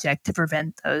big project to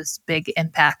prevent those big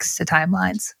impacts to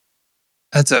timelines.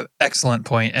 That's an excellent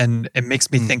point. And it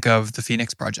makes me think of the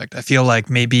Phoenix project. I feel like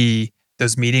maybe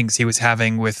those meetings he was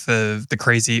having with the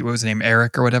crazy, what was his name,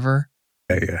 Eric or whatever?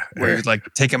 Yeah. Where you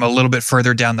take him a little bit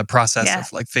further down the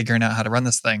process of figuring out how to run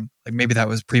this thing. Maybe that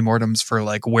was pre-mortems for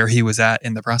where he was at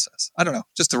in the process. I don't know.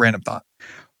 Just a random thought.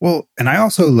 Well, and I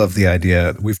also love the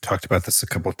idea, we've talked about this a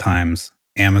couple of times.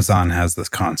 Amazon has this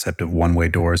concept of one-way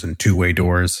doors and two-way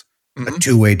doors. Mm-hmm. A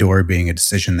two-way door being a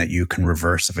decision that you can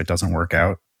reverse if it doesn't work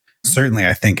out. Mm-hmm. Certainly,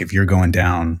 I think if you're going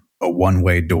down a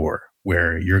one-way door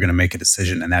where you're going to make a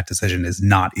decision and that decision is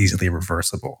not easily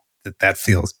reversible, that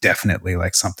feels definitely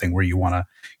like something where you want to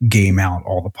game out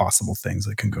all the possible things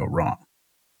that can go wrong.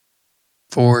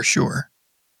 For sure.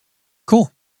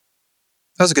 Cool.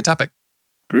 That was a good topic.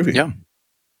 Groovy. Yeah.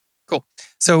 Cool.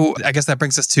 So I guess that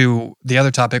brings us to the other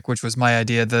topic, which was my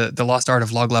idea, the lost art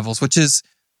of log levels, which is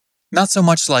Not so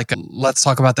much like, let's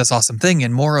talk about this awesome thing,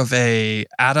 and more of a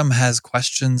Adam has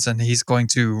questions and he's going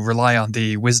to rely on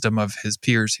the wisdom of his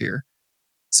peers here.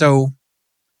 So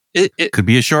it Could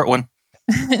be a short one.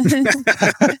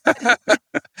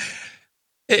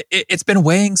 it's been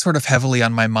weighing sort of heavily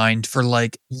on my mind for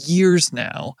like years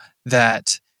now,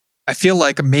 that I feel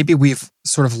like maybe we've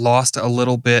sort of lost a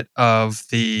little bit of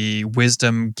the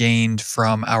wisdom gained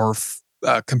from our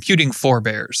computing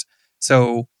forebears.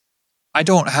 So I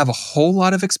don't have a whole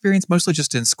lot of experience, mostly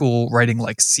just in school writing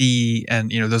like C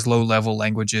and, those low level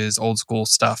languages, old school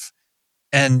stuff.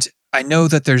 And I know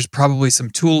that there's probably some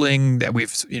tooling that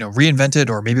we've, reinvented,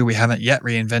 or maybe we haven't yet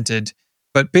reinvented,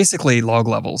 but basically log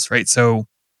levels, right? So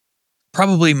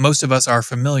probably most of us are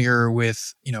familiar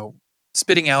with,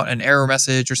 spitting out an error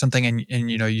message or something. And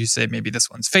you say maybe this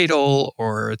one's fatal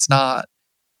or it's not,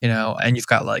 and you've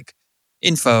got like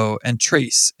info and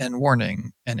trace and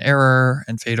warning and error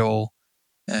and fatal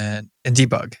and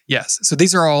debug. Yes. So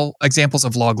these are all examples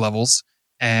of log levels.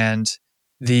 And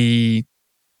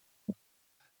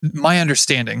my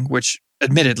understanding, which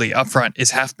admittedly upfront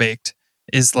is half baked,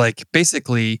 is like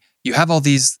basically you have all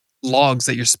these logs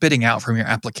that you're spitting out from your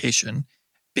application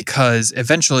because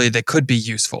eventually they could be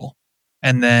useful.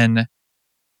 And then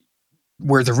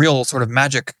where the real sort of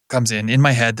magic comes in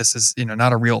my head, this is,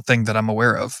 not a real thing that I'm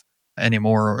aware of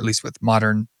anymore, or at least with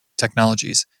modern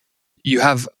technologies. You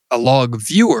have a log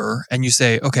viewer and you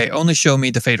say, okay, only show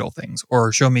me the fatal things,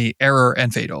 or show me error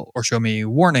and fatal, or show me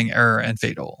warning, error and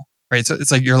fatal, right? So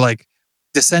it's like you're like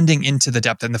descending into the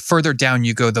depth, and the further down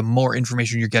you go, the more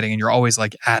information you're getting, and you're always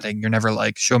like adding. You're never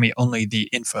like, show me only the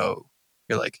info.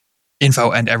 You're like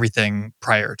info and everything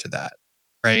prior to that,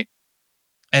 right?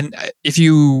 And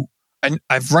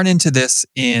I've run into this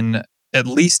in at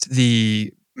least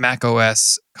the Mac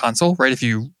OS console, right? If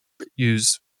you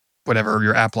use whatever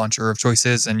your app launcher of choice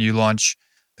is and you launch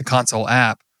the console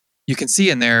app, you can see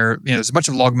in there, there's a bunch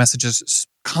of log messages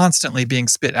constantly being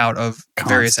spit out of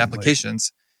various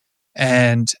applications.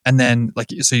 And then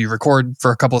so you record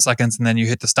for a couple of seconds and then you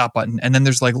hit the stop button. And then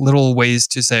there's like little ways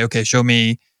to say, okay, show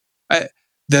me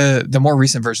the more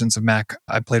recent versions of Mac.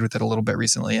 I played with it a little bit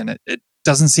recently, and it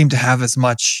doesn't seem to have as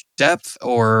much depth,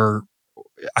 or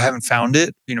I haven't found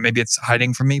it. Maybe it's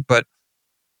hiding from me, but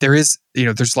there is,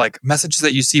 there's like messages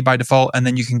that you see by default, and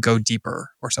then you can go deeper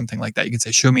or something like that. You can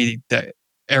say, show me the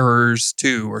errors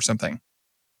too, or something.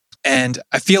 And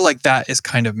I feel like that is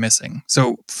kind of missing.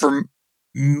 So for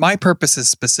my purposes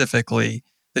specifically,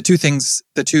 the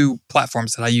two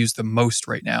platforms that I use the most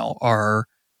right now are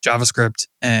JavaScript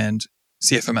and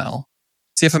CFML.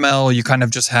 CFML, you kind of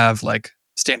just have like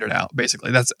standard out, basically.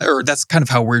 That's kind of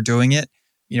how we're doing it.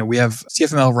 We have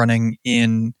CFML running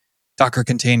in Docker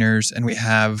containers, and we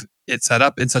have it set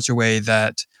up in such a way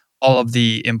that all of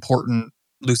the important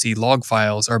Lucy log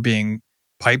files are being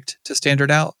piped to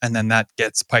standard out, and then that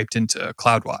gets piped into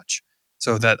CloudWatch,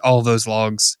 so that all of those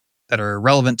logs that are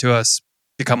relevant to us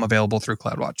become available through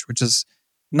CloudWatch, which is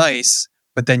nice.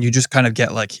 But then you just kind of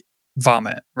get like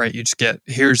vomit, right? You just get,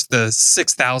 here's the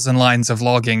 6,000 lines of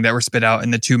logging that were spit out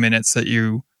in the 2 minutes that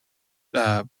you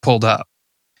pulled up.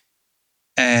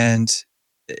 And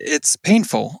it's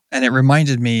painful. And it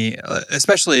reminded me,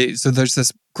 especially, so there's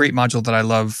this great module that I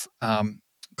love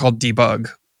called debug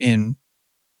in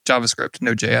JavaScript,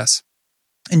 Node.js.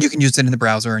 And you can use it in the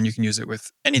browser, and you can use it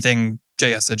with anything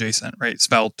JS adjacent, right?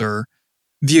 Svelte or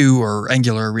Vue or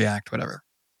Angular or React, whatever.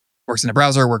 Works in a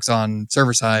browser, works on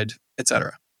server side,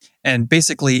 etc. And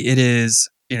basically it is,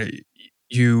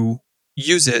 you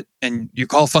use it and you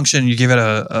call a function, you give it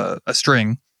a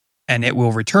string, and it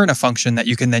will return a function that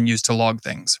you can then use to log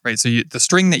things, right? So the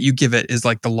string that you give it is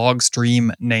like the log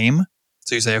stream name.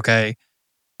 So you say, okay,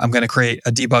 I'm going to create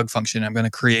a debug function. I'm going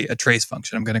to create a trace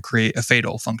function. I'm going to create a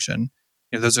fatal function.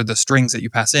 Those are the strings that you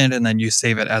pass in, and then you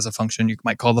save it as a function. You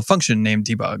might call the function named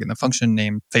debug and the function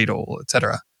named fatal,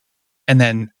 etc. And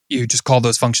then you just call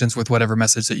those functions with whatever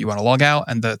message that you want to log out.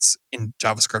 And that's, in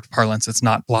JavaScript parlance, it's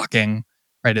not blocking,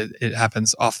 right? It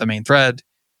happens off the main thread.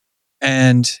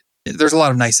 And there's a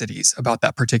lot of niceties about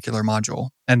that particular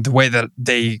module. And the way that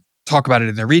they talk about it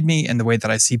in their README and the way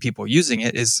that I see people using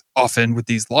it is often with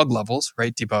these log levels,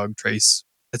 right? Debug, trace,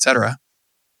 etc.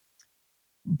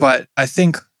 But I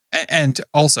think, and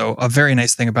also a very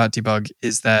nice thing about debug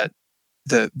is that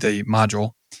the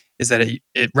module is that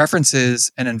it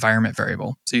references an environment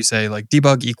variable. So you say like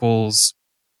debug equals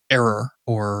error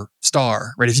or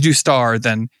star, right? If you do star,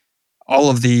 then all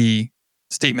of the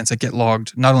statements that get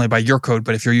logged, not only by your code,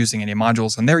 but if you're using any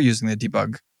modules and they're using the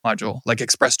debug module, like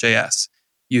Express.js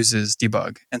uses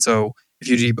debug. And so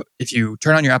if you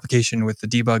turn on your application with the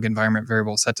debug environment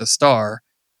variable set to star,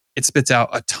 it spits out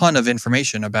a ton of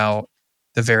information about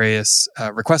the various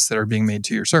requests that are being made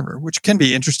to your server, which can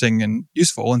be interesting and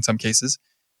useful in some cases,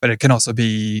 but it can also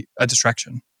be a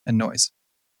distraction and noise.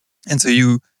 And so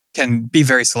you can be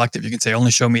very selective. You can say,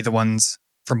 only show me the ones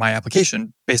from my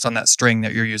application based on that string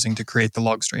that you're using to create the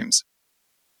log streams.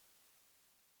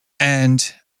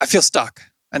 And I feel stuck.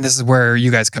 And this is where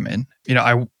you guys come in.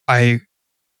 I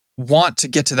want to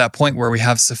get to that point where we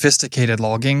have sophisticated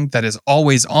logging that is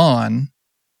always on,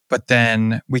 but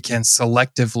then we can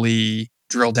selectively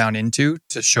drill down into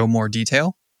to show more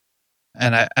detail.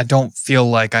 And I don't feel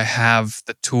like I have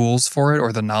the tools for it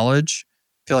or the knowledge.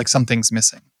 I feel like something's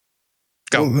missing.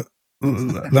 Go.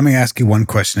 Well, let me ask you one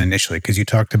question initially, because you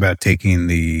talked about taking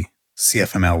the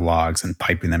CFML logs and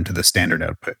piping them to the standard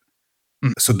output.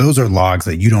 So those are logs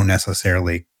that you don't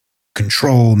necessarily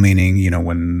control, meaning,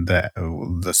 when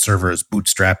the server is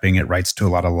bootstrapping, it writes to a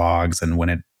lot of logs. And when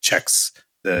it checks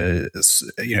the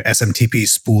SMTP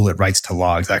spool, it writes to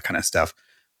logs, that kind of stuff.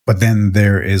 But then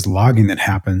there is logging that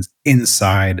happens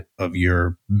inside of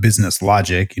your business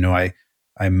logic.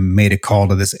 I made a call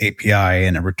to this API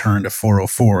and it returned a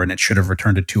 404 and it should have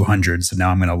returned a 200. So now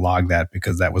I'm going to log that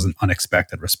because that was an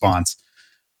unexpected response.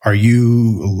 Are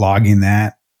you logging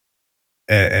that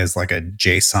as like a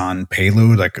JSON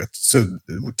payload? So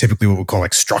typically what we call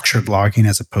like structured logging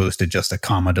as opposed to just a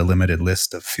comma delimited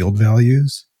list of field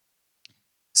values?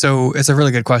 So it's a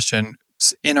really good question.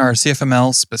 In our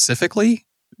CFML specifically,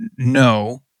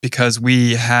 no, because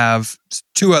we have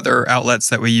two other outlets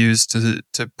that we use to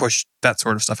push that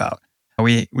sort of stuff out.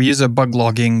 We use a bug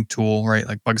logging tool, right?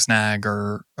 Like Bugsnag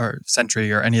or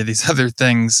Sentry or any of these other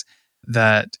things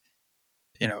that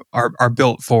are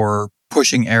built for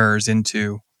pushing errors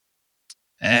into.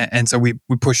 And so we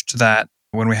push to that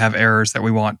when we have errors that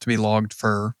we want to be logged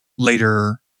for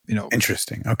later.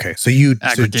 Interesting. Okay. So you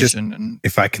aggregation. And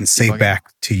if I can say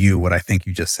back to you what I think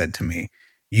you just said to me,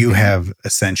 you have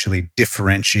essentially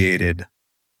differentiated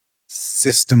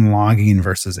system logging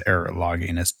versus error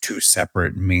logging as two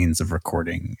separate means of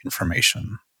recording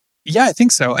information. Yeah, I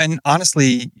think so. And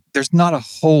honestly, there's not a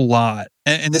whole lot.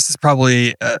 And this is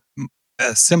probably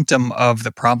a symptom of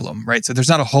the problem, right? So there's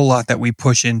not a whole lot that we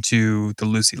push into the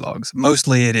Lucy logs.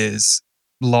 Mostly it is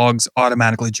logs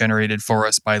automatically generated for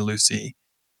us by Lucy.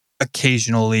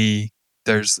 Occasionally,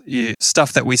 there's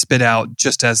stuff that we spit out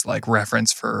just as like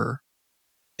reference for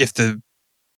if the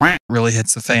really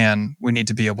hits the fan, we need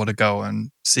to be able to go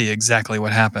and see exactly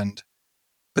what happened.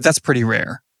 But that's pretty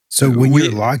rare. So when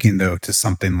you're logging, though, to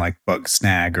something like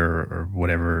Bugsnag or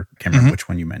whatever, I can't remember which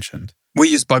one you mentioned. We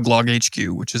use Buglog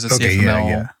HQ, which is a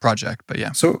CFML project, but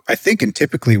yeah. So I think, and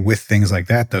typically with things like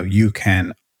that, though, you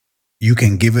can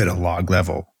give it a log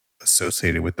level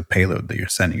associated with the payload that you're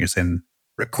sending. You're saying,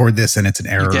 record this and it's an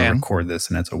error, record this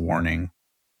and it's a warning.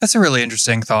 That's a really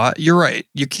interesting thought. You're right.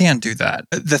 You can do that.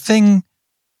 The thing,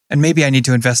 and maybe I need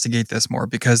to investigate this more,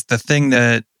 because the thing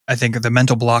that I think the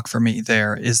mental block for me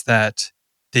there is that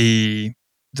the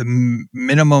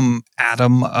minimum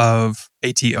atom of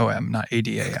ATOM, not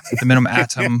ADAM, the minimum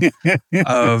atom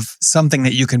of something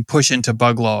that you can push into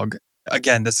Buglog,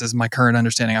 again, this is my current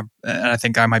understanding, and I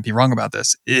think I might be wrong about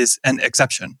this, is an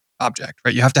exception object,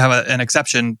 right? You have to have an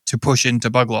exception to push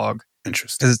into Buglog.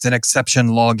 Interesting. Because it's an exception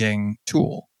logging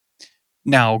tool.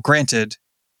 Now, granted,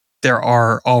 there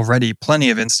are already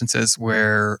plenty of instances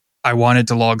where I wanted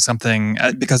to log something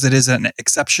because it is an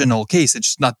exceptional case. It's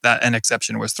just not that an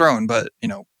exception was thrown, but,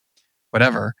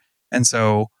 whatever. And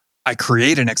so I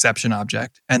create an exception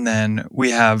object, and then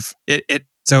we have it.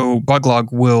 So Buglog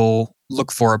will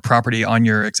look for a property on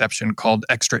your exception called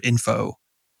extra info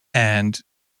and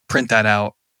print that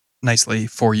out nicely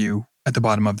for you at the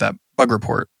bottom of that bug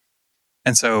report.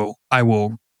 And so I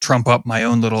will trump up my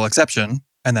own little exception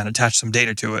and then attach some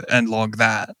data to it and log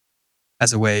that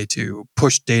as a way to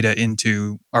push data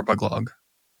into our bug log.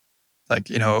 Like,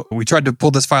 we tried to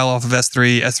pull this file off of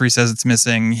S3. S3 says it's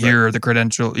missing. Here are the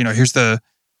credential, here's the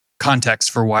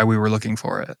context for why we were looking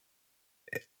for it.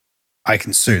 I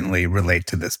can certainly relate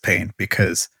to this pain,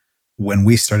 because when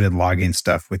we started logging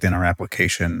stuff within our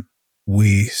application,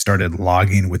 we started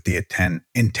logging with the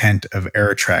intent of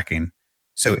error tracking.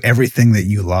 So everything that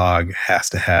you log has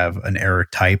to have an error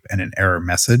type and an error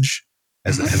message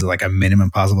as like a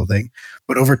minimum possible thing.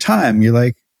 But over time, you're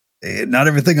like, not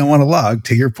everything I want to log,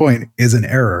 to your point, is an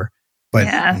error. But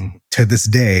to this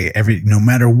day, no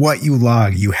matter what you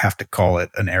log, you have to call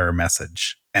it an error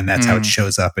message. And that's how it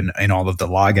shows up in all of the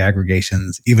log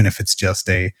aggregations, even if it's just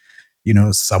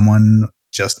someone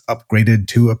just upgraded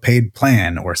to a paid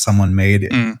plan, or someone made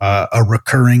a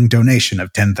recurring donation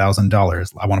of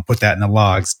 $10,000. I want to put that in the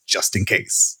logs just in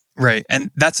case. Right. And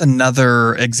that's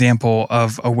another example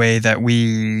of a way that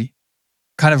we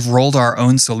kind of rolled our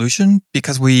own solution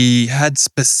because we had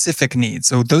specific needs.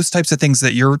 So those types of things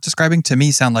that you're describing to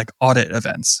me sound like audit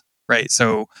events, right?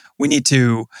 So we need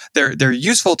to, they're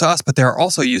useful to us, but they're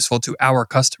also useful to our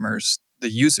customers, the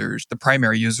users, the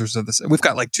primary users of this. We've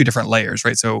got like two different layers,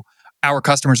 right? So our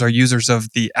customers are users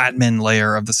of the admin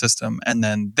layer of the system, and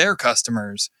then their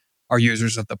customers are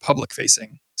users of the public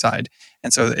facing side.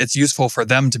 And so it's useful for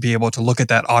them to be able to look at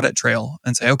that audit trail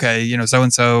and say, okay,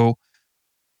 so-and-so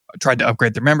tried to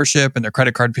upgrade their membership and their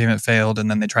credit card payment failed, and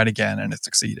then they tried again and it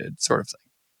succeeded, sort of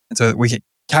thing. And so we can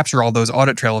capture all those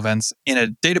audit trail events in a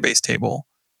database table,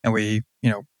 and we,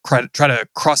 try to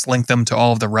cross-link them to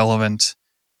all of the relevant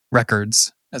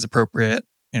records as appropriate.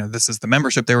 This is the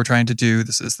membership they were trying to do.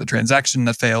 This is the transaction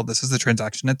that failed. This is the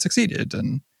transaction that succeeded,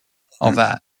 and all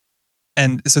that.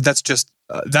 And so that's just,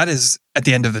 that is at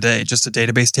the end of the day, just a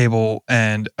database table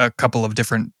and a couple of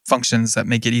different functions that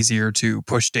make it easier to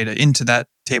push data into that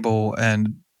table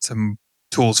and some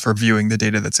tools for viewing the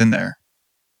data that's in there.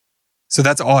 So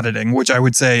that's auditing, which I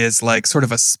would say is like sort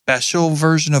of a special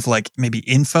version of like maybe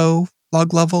info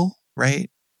log level,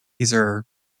 right? These are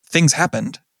things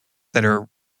happened that are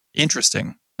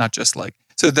interesting, not just like,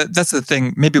 so that's the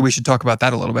thing. Maybe we should talk about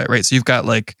that a little bit, right? So you've got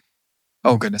like,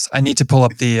 oh goodness, I need to pull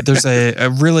up there's a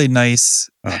really nice,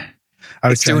 I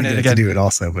was trying to do it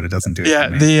also, but it doesn't do it.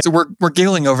 Yeah. So we're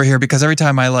giggling over here because every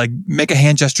time I like make a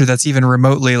hand gesture that's even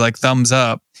remotely like thumbs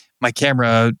up, my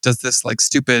camera does this like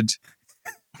stupid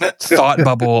thought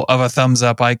bubble of a thumbs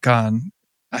up icon.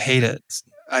 I hate it.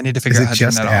 I need to figure out how to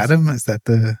turn that off. Adam? Is that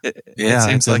the? It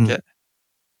seems like it.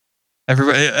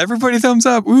 Everybody thumbs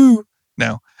up. Woo.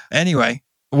 No. Anyway,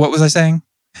 what was I saying?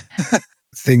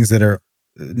 Things that are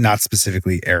not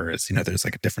specifically errors. There's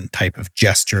like a different type of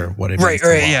gesture of what it right,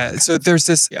 yeah. So there's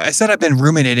this, I said I've been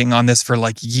ruminating on this for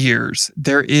like years.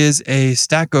 There is a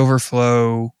Stack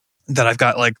Overflow that I've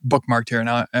got like bookmarked here.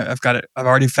 Now I've got it. I've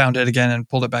already found it again and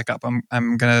pulled it back up. I'm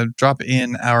going to drop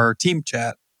in our team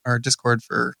chat, our Discord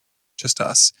for just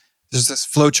us. There's this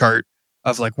flow chart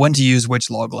of like when to use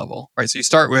which log level, right? So you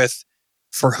start with,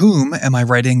 for whom am I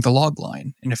writing the log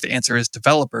line? And if the answer is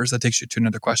developers, that takes you to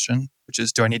another question, which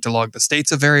is, do I need to log the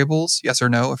states of variables? Yes or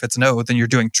no? If it's no, then you're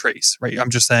doing trace, right? I'm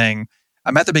just saying,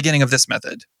 I'm at the beginning of this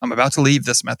method. I'm about to leave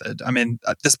this method. I'm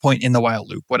at this point in the while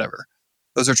loop, whatever.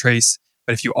 Those are trace.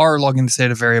 But if you are logging the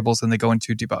state of variables, then they go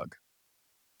into debug.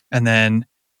 And then,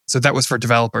 so that was for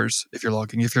developers if you're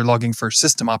logging for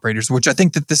system operators, which I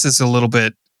think that this is a little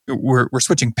bit, we're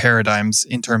switching paradigms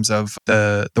in terms of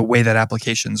the way that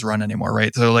applications run anymore,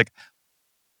 right? So like,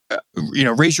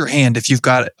 raise your hand if you've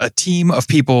got a team of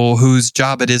people whose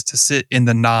job it is to sit in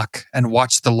the NOC and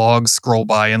watch the logs scroll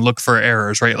by and look for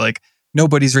errors, right? Like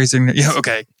nobody's raising. Yeah,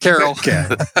 okay, Carol.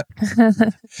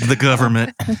 The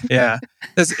government. Yeah,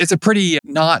 it's a pretty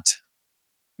not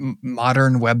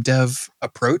modern web dev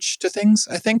approach to things,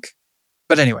 I think.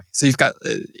 But anyway, so you've got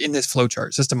in this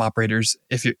flowchart, system operators.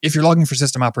 If you're logging for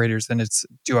system operators, then it's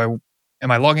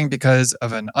am I logging because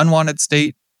of an unwanted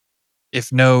state?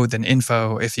 If no, then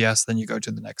info. If yes, then you go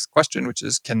to the next question, which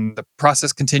is, can the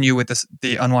process continue with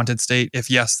the unwanted state? If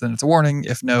yes, then it's a warning.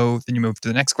 If no, then you move to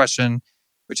the next question,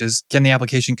 which is, can the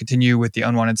application continue with the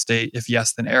unwanted state? If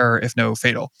yes, then error. If no,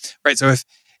 fatal. Right. So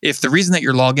if the reason that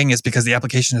you're logging is because the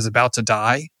application is about to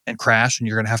die and crash and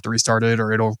you're going to have to restart it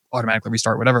or it'll automatically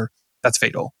restart, whatever, that's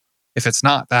fatal. If it's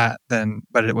not that, then,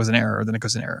 but it was an error, then it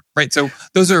goes in error. Right. So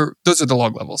those are the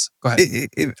log levels. Go ahead.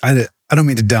 I don't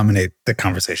mean to dominate the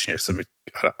conversation here. So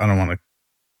I don't want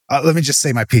to, let me just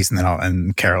say my piece and then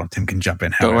and Carol and Tim can jump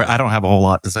in. I don't have a whole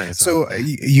lot to say. So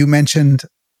you mentioned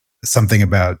something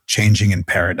about changing in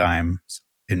paradigms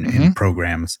in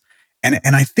programs. And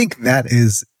I think that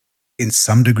is in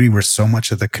some degree where so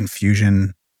much of the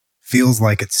confusion feels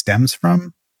like it stems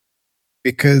from,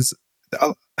 because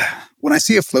when I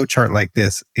see a flowchart like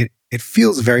this, it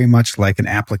feels very much like an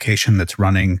application that's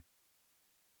running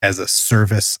as a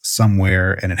service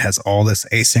somewhere, and it has all this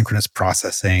asynchronous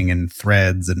processing and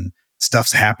threads and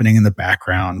stuff's happening in the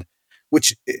background,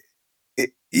 which,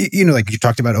 like you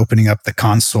talked about opening up the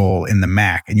console in the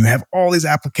Mac, and you have all these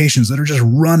applications that are just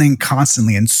running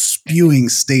constantly and spewing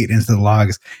state into the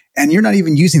logs, and you're not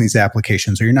even using these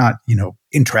applications, or you're not,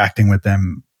 interacting with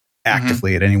them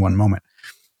actively at any one moment.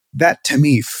 That to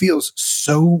me feels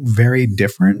so very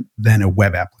different than a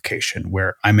web application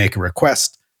where I make a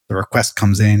request, the request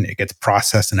comes in, it gets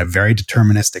processed in a very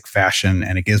deterministic fashion,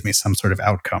 and it gives me some sort of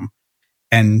outcome.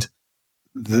 And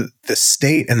the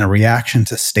state and the reaction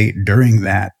to state during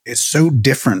that is so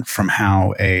different from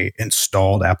how a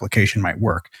installed application might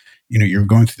work. You're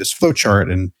going through this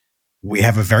flowchart and we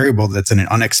have a variable that's in an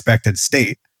unexpected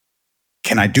state.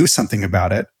 Can I do something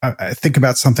about it? I think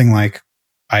about something like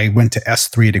I went to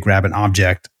S3 to grab an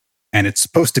object and it's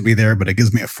supposed to be there, but it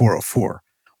gives me a 404.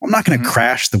 Well, I'm not going to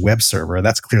crash the web server.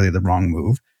 That's clearly the wrong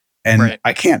move. And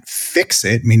I can't fix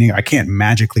it, meaning I can't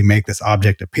magically make this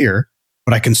object appear,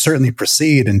 but I can certainly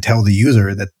proceed and tell the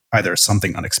user that either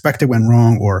something unexpected went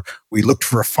wrong or we looked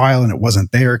for a file and it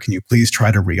wasn't there. Can you please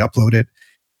try to re-upload it?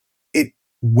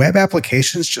 Web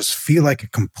applications just feel like a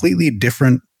completely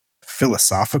different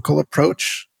philosophical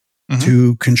approach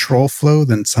to control flow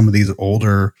than some of these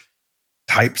older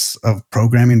types of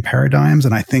programming paradigms.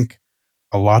 And I think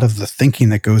a lot of the thinking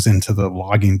that goes into the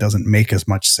logging doesn't make as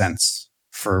much sense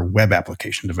for web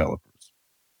application developers.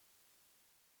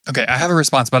 Okay, I have a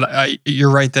response, but you're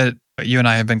right that you and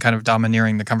I have been kind of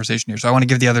domineering the conversation here. So I want to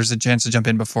give the others a chance to jump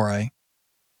in before I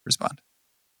respond.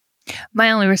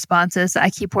 My only response is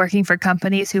I keep working for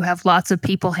companies who have lots of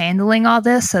people handling all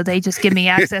this. So they just give me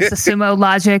access to Sumo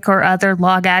Logic or other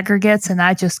log aggregates, and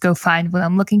I just go find what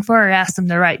I'm looking for or ask them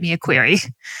to write me a query.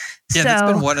 Yeah, that's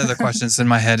been one of the questions in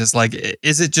my head is like,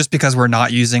 is it just because we're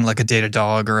not using like a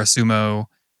Datadog or a Sumo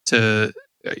to,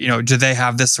 do they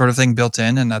have this sort of thing built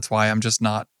in? And that's why I'm just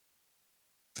not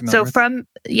familiar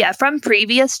with from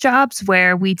previous jobs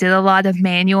where we did a lot of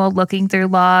manual looking through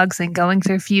logs and going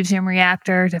through Fusion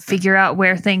Reactor to figure out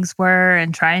where things were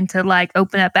and trying to like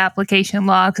open up application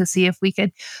logs to see if we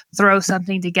could throw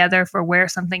something together for where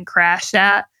something crashed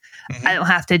at. I don't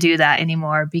have to do that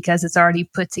anymore because it's already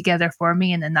put together for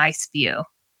me in a nice view.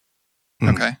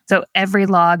 Okay. So every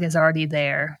log is already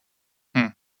there.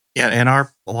 Yeah, and a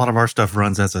lot of our stuff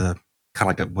runs as a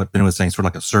kind of like what Ben was saying, sort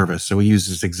of like a service. So we use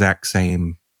this exact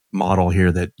same model here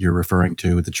that you're referring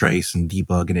to with the trace and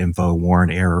debug and info,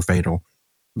 warn, error, fatal,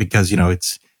 because,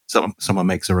 it's someone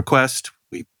makes a request,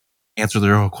 we answer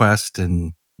their request,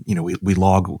 and, we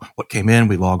log what came in,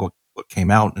 we log what came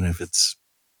out. And if it's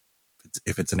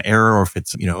an error or if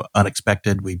it's,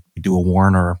 unexpected, we do a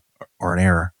warn or an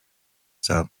error.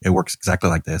 So it works exactly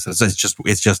like this. It's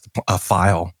just a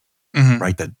file,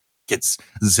 right? That gets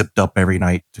zipped up every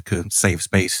night to save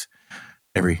space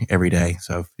every day.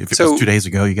 So if it was 2 days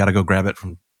ago, you got to go grab it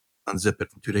unzip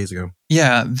it from 2 days ago.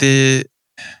 Yeah.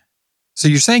 So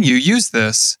you're saying you use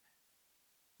this.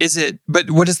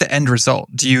 But what is the end result?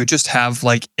 Do you just have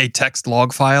like a text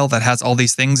log file that has all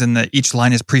these things and that each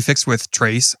line is prefixed with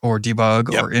trace or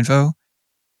debug or info?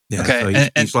 Yeah. Okay.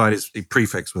 So each line is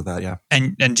prefixed with that. Yeah.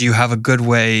 And do you have a good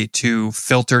way to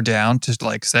filter down to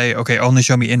like say, okay, only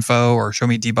show me info or show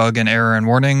me debug and error and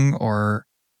warning or?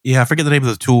 Yeah, I forget the name of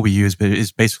the tool we use, but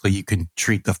it's basically you can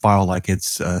treat the file like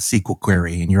it's a SQL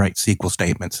query and you write SQL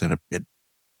statements and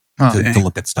to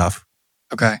look at stuff.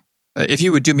 Okay. If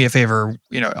you would do me a favor,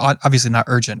 obviously not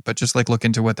urgent, but just like look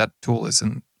into what that tool is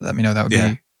and let me know. That would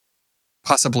be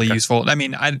possibly useful. I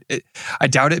mean, I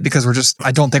doubt it because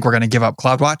I don't think we're going to give up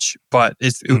CloudWatch, but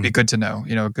it would be good to know,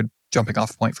 a good jumping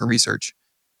off point for research.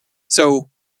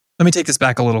 So let me take this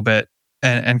back a little bit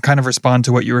and kind of respond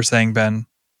to what you were saying, Ben.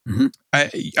 Mm-hmm.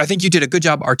 I think you did a good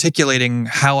job articulating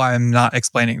how I'm not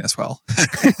explaining this well.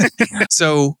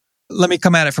 So let me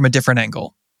come at it from a different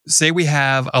angle. Say we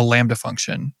have a Lambda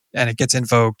function and it gets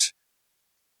invoked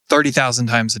 30,000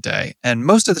 times a day. And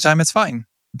most of the time it's fine.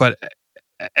 But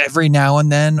every now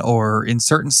and then, or in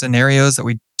certain scenarios that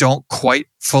we don't quite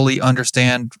fully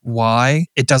understand why,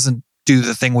 it doesn't do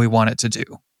the thing we want it to do.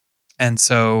 And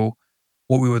so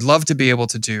what we would love to be able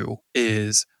to do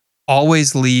is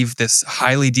always leave this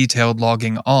highly detailed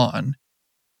logging on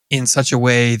in such a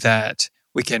way that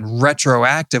we can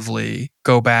retroactively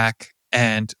go back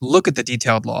and look at the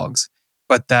detailed logs,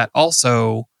 but that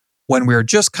also when we're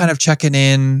just kind of checking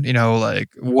in, like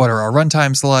what are our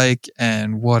runtimes like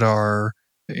and what are,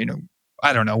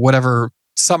 I don't know, whatever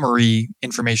summary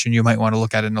information you might want to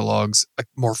look at in the logs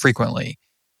more frequently,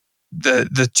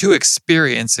 the two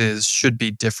experiences should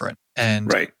be different.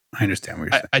 And right. I understand what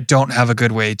you're saying. I don't have a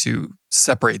good way to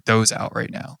separate those out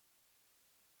right now.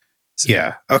 So,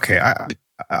 yeah. Okay.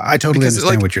 I totally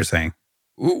understand what you're saying.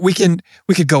 We could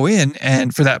go in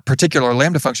and for that particular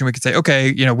Lambda function, we could say,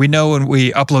 okay, we know when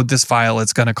we upload this file,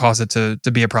 it's going to cause it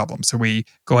to be a problem. So we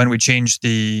go in, we change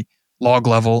the log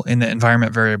level in the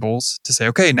environment variables to say,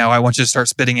 okay, now I want you to start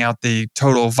spitting out the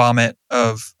total vomit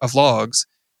of logs.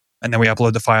 And then we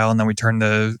upload the file and then we turn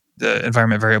the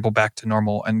environment variable back to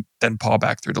normal and then paw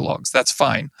back through the logs. That's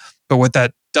fine. But what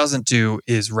that doesn't do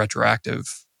is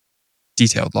retroactive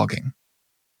detailed logging.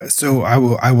 So I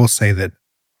will say that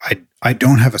I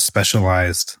don't have a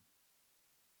specialized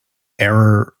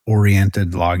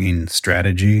error-oriented logging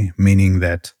strategy, meaning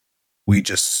that we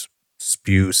just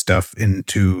spew stuff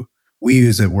into we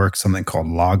use at work something called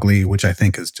Logly, which I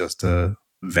think is just a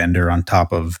vendor on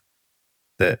top of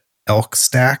the Elk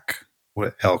stack.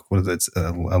 What is it? It's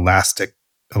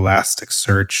Elastic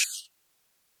Search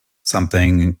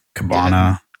something,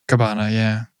 Kibana. Kibana,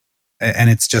 yeah. And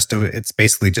it's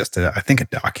basically just I think a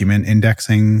document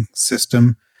indexing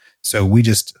system. So we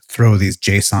just throw these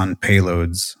JSON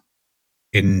payloads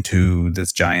into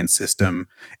this giant system,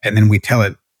 and then we tell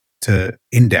it to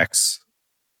index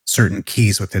certain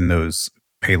keys within those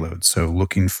payloads. So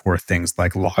looking for things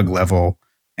like log level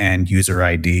and user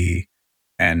ID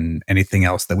and anything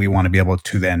else that we want to be able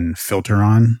to then filter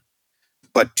on.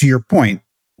 But to your point,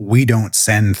 we don't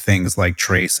send things like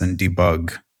trace and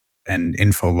debug and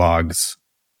info logs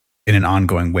in an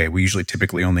ongoing way. We usually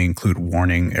typically only include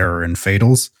warning, error, and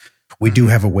fatals. We do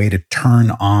have a way to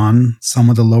turn on some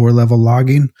of the lower level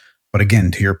logging. But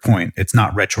again, to your point, it's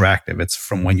not retroactive. It's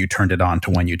from when you turned it on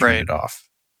to when you turned it off.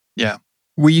 Yeah.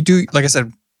 We do, like I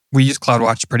said, we use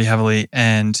CloudWatch pretty heavily.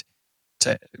 And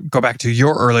to go back to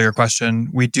your earlier question,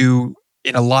 we do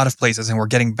in a lot of places, and we're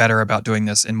getting better about doing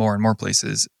this in more and more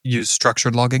places, use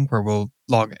structured logging where we'll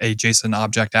log a JSON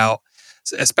object out,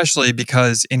 especially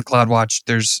because in CloudWatch,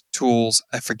 there's tools.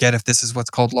 I forget if this is what's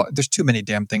called, there's too many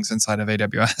damn things inside of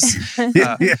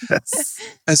AWS. Yes.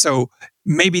 And so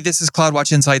maybe this is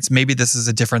CloudWatch Insights, maybe this is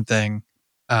a different thing.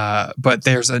 But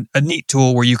there's a neat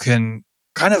tool where you can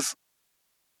kind of,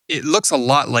 it looks a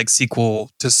lot like SQL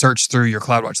to search through your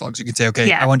CloudWatch logs. You can say,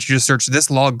 okay, I want you to search this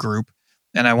log group,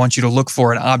 and I want you to look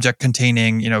for an object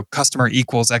containing, customer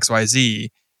equals XYZ.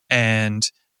 And,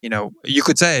 you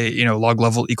could say, log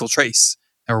level equal trace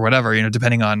or whatever,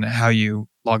 depending on how you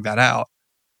log that out.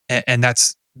 And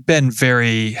that's been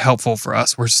very helpful for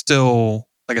us. We're still,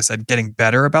 like I said, getting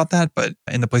better about that. But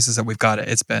in the places that we've got it,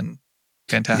 it's been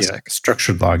fantastic. Yeah,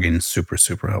 structured logging is super,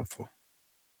 super helpful.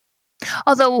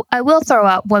 Although I will throw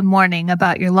out one warning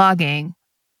about your logging.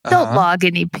 Don't log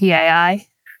any PII.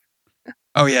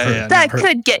 Oh, yeah. That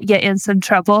could get you in some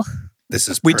trouble. This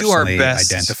is we do our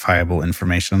best. Identifiable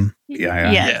information.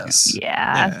 Yeah. Yes.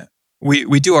 Yeah.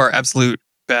 We do our absolute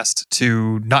best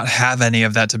to not have any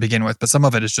of that to begin with, but some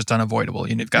of it is just unavoidable.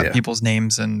 You've got people's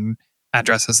names and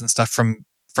addresses and stuff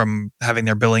from having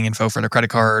their billing info for their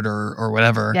credit card or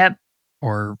whatever. Yep.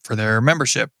 Or for their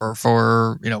membership or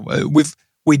for,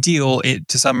 we deal it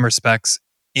to some respects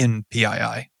in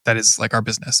PII. That is like our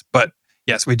business. But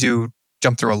yes, we do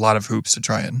jump through a lot of hoops to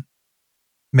try and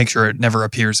make sure it never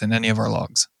appears in any of our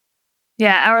logs.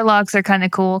 Yeah, our logs are kind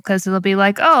of cool because it'll be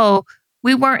like, oh,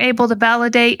 we weren't able to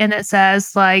validate. And it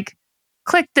says like,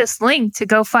 click this link to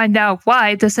go find out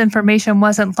why this information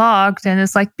wasn't logged. And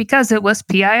it's like, because it was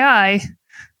PII.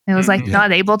 It was like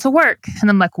not able to work. And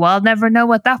I'm like, well, I'll never know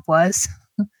what that was.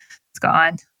 It's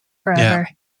gone forever.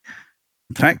 Yeah.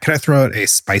 Can I throw out a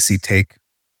spicy take?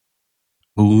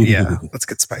 Ooh. Yeah, let's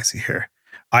get spicy here.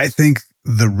 I think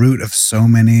the root of so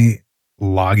many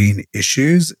logging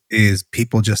issues is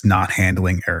people just not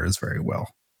handling errors very well.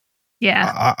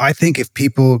 Yeah. I think if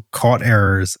people caught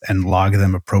errors and log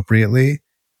them appropriately,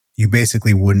 you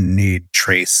basically wouldn't need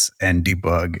trace and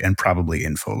debug and probably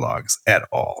info logs at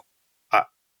all.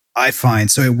 I find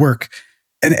so at work,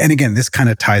 and again, this kind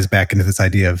of ties back into this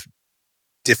idea of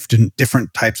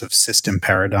different types of system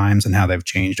paradigms and how they've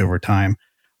changed over time.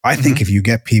 I think if you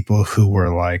get people who were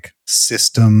like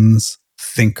systems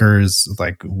thinkers,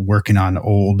 like working on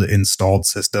old installed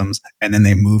systems, and then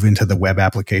they move into the web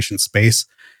application space,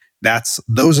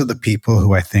 those are the people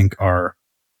who I think are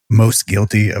most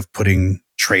guilty of putting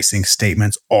tracing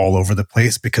statements all over the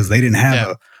place because they didn't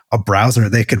have a browser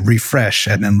they could refresh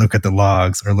and then look at the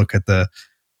logs or look at the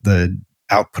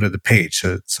output of the page.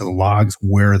 So the logs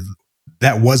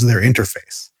that was their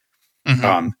interface.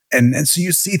 And so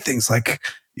you see things like,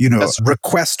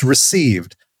 request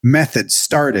received, method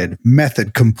started,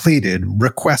 method completed,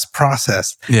 request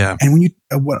processed. Yeah. And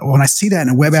when I see that in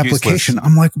a web application,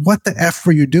 I'm like, what the F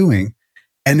were you doing?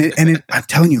 And I'm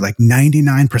telling you, like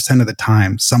 99% of the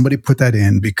time, somebody put that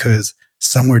in because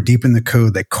somewhere deep in the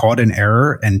code, they caught an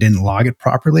error and didn't log it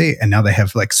properly. And now they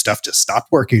have like stuff just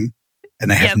stopped working and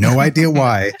they have no idea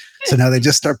why. So now they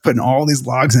just start putting all these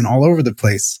logs in all over the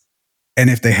place. And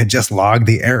if they had just logged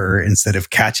the error instead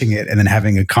of catching it and then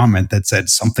having a comment that said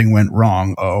something went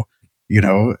wrong,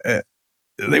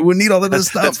 they wouldn't need all of this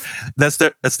stuff. That's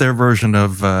their version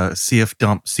of CF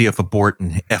dump, CF abort,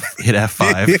 and hit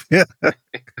F5.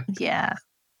 Yeah.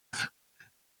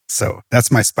 So that's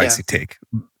my spicy take.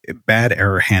 Bad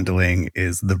error handling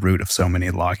is the root of so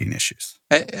many logging issues.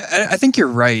 I think you're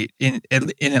right in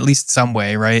at least some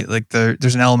way, right? Like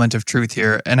there's an element of truth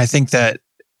here, and I think that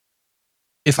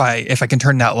if I can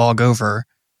turn that log over,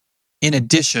 in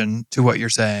addition to what you're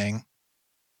saying,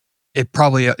 it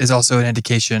probably is also an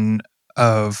indication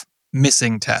of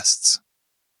missing tests,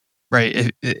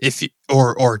 right? If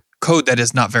or code that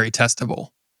is not very testable,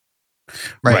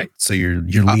 right? So you're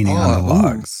leaning on the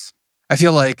logs. I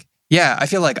feel like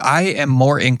I am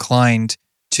more inclined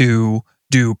to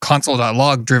do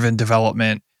console.log driven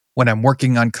development when I'm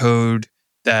working on code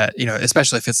that,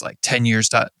 especially if it's like 10 years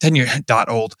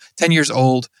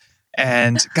old.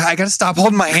 And God, I got to stop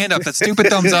holding my hand up. That stupid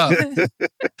thumbs up.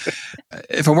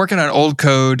 If I'm working on old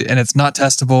code and it's not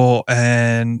testable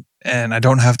and I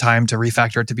don't have time to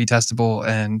refactor it to be testable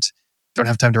and don't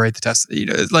have time to write the test,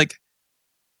 like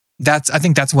I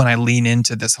think that's when I lean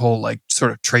into this whole like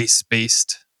sort of trace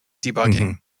based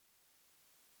debugging.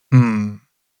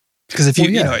 Because if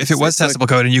if it was testable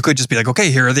code and you could just be like,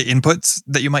 okay, here are the inputs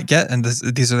that you might get and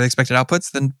these are the expected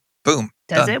outputs, then boom.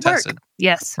 Does it work? Tested.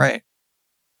 Yes. Right.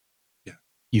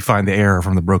 You find the error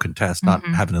from the broken test, not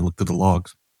having to look through the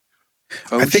logs.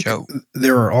 I think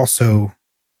there are also,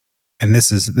 and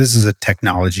this is a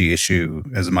technology issue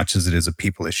as much as it is a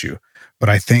people issue, but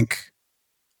I think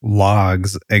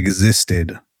logs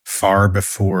existed far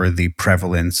before the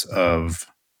prevalence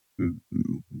of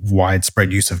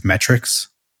widespread use of metrics.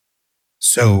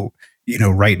 So,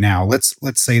 right now, let's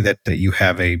say that you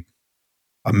have a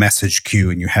message queue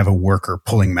and you have a worker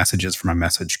pulling messages from a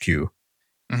message queue.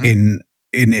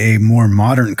 In a more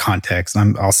modern context,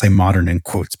 I'll say modern in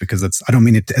quotes because I don't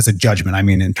mean it as a judgment. I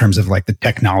mean in terms of like the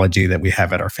technology that we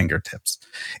have at our fingertips.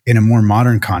 In a more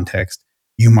modern context,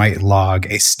 you might log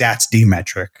a stats_d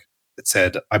metric that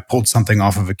said, I pulled something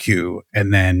off of a queue,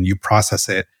 and then you process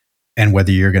it. And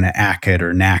whether you're going to ACK it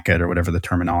or NACK it or whatever the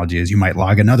terminology is, you might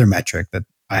log another metric that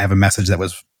I have a message that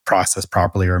was processed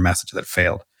properly or a message that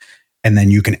failed. And then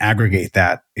you can aggregate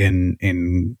that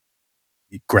in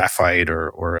Graphite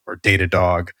or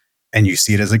Datadog, and you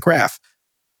see it as a graph.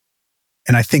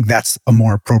 And I think that's a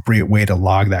more appropriate way to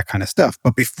log that kind of stuff.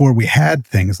 But before we had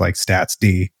things like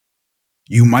stats_d,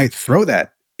 you might throw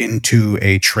that into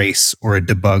a trace or a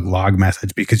debug log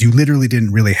message because you literally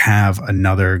didn't really have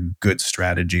another good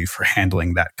strategy for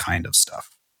handling that kind of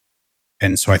stuff.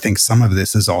 And so I think some of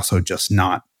this is also just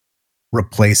not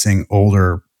replacing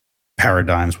older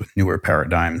paradigms with newer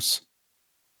paradigms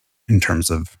in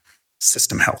terms of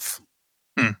system health.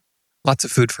 Lots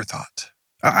of food for thought.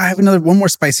 I have one more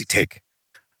spicy take.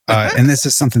 And this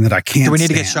is something that I can't Do we need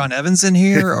stand. to get Sean Evans in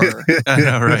here? Or? I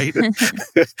know, right?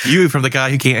 You from the guy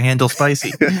who can't handle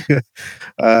spicy.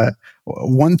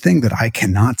 One thing that I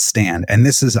cannot stand, and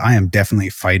I am definitely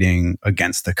fighting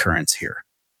against the currents here.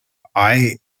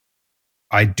 I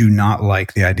do not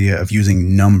like the idea of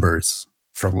using numbers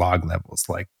for log levels.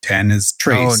 Like 10 is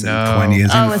trace and 20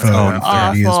 is info and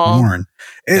 30 is warn.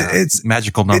 It's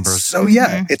magical numbers.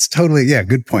 It's totally,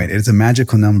 good point. It's a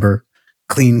magical number.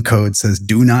 Clean code says,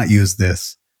 do not use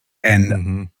this.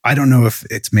 And I don't know if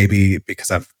it's maybe because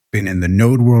I've been in the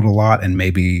node world a lot and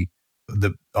maybe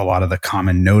a lot of the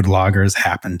common node loggers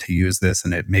happen to use this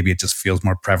and maybe it just feels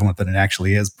more prevalent than it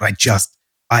actually is. But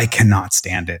I cannot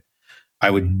stand it. I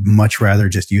would much rather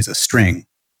just use a string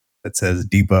that says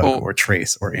debug or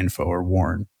trace or info or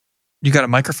warn. You got a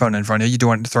microphone in front of you. You don't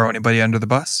want to throw anybody under the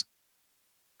bus?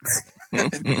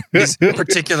 These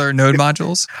particular node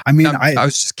modules? I mean, I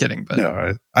was just kidding, but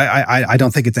no, I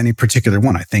don't think it's any particular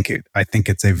one. I think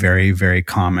it's a very, very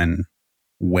common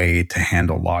way to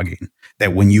handle logging.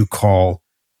 That when you call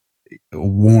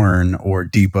warn or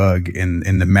debug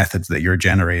in the methods that you're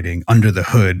generating, under the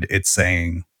hood,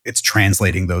 it's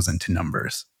translating those into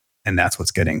numbers, and that's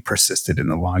what's getting persisted in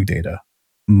the log data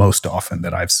most often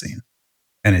that I've seen,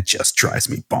 and it just drives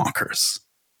me bonkers.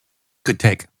 Good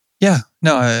take. Yeah,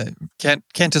 no, I can't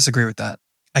disagree with that.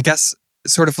 I guess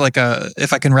sort of like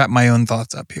if I can wrap my own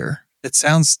thoughts up here, it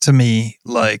sounds to me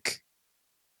like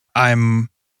I'm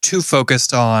too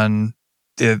focused on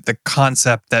the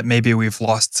concept that maybe we've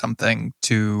lost something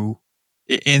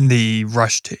in the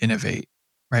rush to innovate,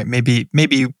 right? Maybe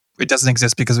it doesn't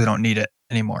exist because we don't need it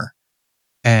anymore,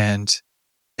 and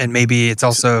maybe it's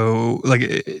also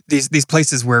like these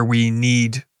places where we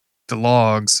need the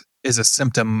logs is a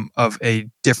symptom of a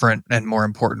different and more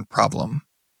important problem.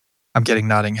 I'm getting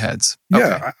nodding heads.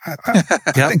 Yeah,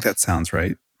 okay. I think that sounds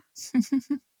right.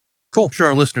 Cool. I'm sure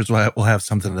our listeners will have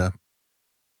something to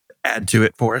add to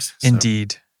it for us. So.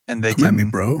 Indeed. And they Come can... at me,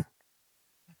 bro.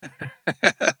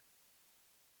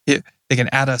 Yeah, they can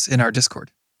add us in our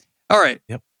Discord. All right.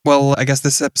 Yep. Well, I guess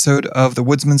this episode of The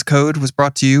Woodsman's Code was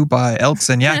brought to you by elks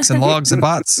and yaks and logs and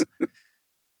bots.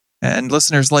 And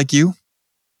listeners like you.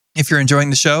 If you're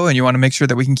enjoying the show and you want to make sure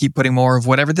that we can keep putting more of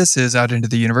whatever this is out into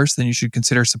the universe, then you should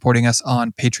consider supporting us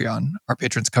on Patreon. Our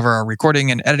patrons cover our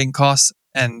recording and editing costs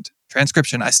and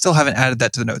transcription. I still haven't added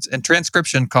that to the notes. And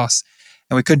transcription costs,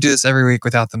 and we couldn't do this every week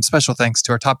without them. Special thanks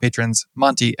to our top patrons,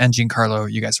 Monty and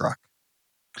Giancarlo. You guys rock.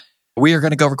 We are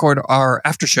going to go record our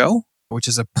after show, which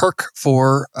is a perk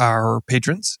for our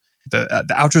patrons. The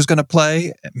outro is going to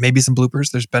play, maybe some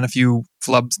bloopers. There's been a few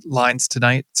flub lines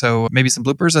tonight, so maybe some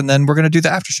bloopers, and then we're going to do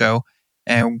the after show.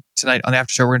 And tonight on the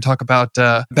after show, we're going to talk about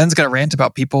Ben's going to rant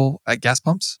about people at gas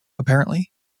pumps, apparently.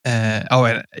 And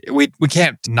we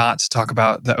can't not talk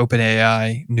about the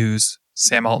OpenAI news,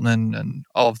 Sam Altman, and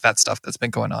all of that stuff that's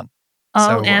been going on.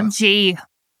 OMG.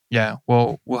 Yeah,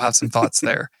 we'll have some thoughts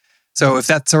there. So if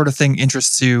that sort of thing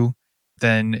interests you,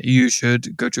 then you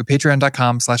should go to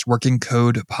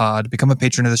patreon.com/workingcodepod, become a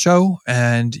patron of the show,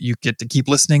 and you get to keep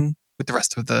listening with the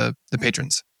rest of the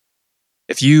patrons.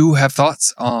 If you have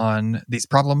thoughts on these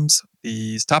problems,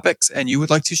 these topics, and you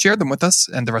would like to share them with us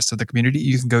and the rest of the community,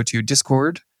 you can go to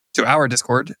our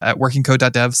Discord at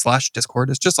workingcode.dev/Discord.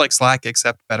 It's just like Slack,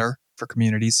 except better for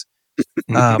communities.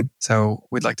 So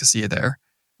we'd like to see you there.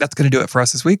 That's going to do it for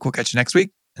us this week. We'll catch you next week.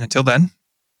 And until then,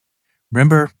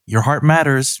 remember, your heart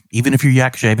matters, even if you're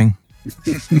yak shaving.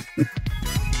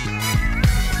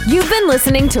 You've been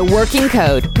listening to Working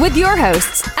Code with your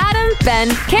hosts, Adam, Ben,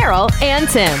 Carol, and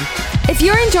Tim. If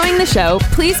you're enjoying the show,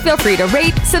 please feel free to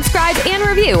rate, subscribe, and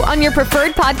review on your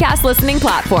preferred podcast listening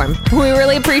platform. We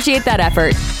really appreciate that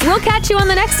effort. We'll catch you on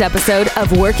the next episode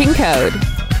of Working Code.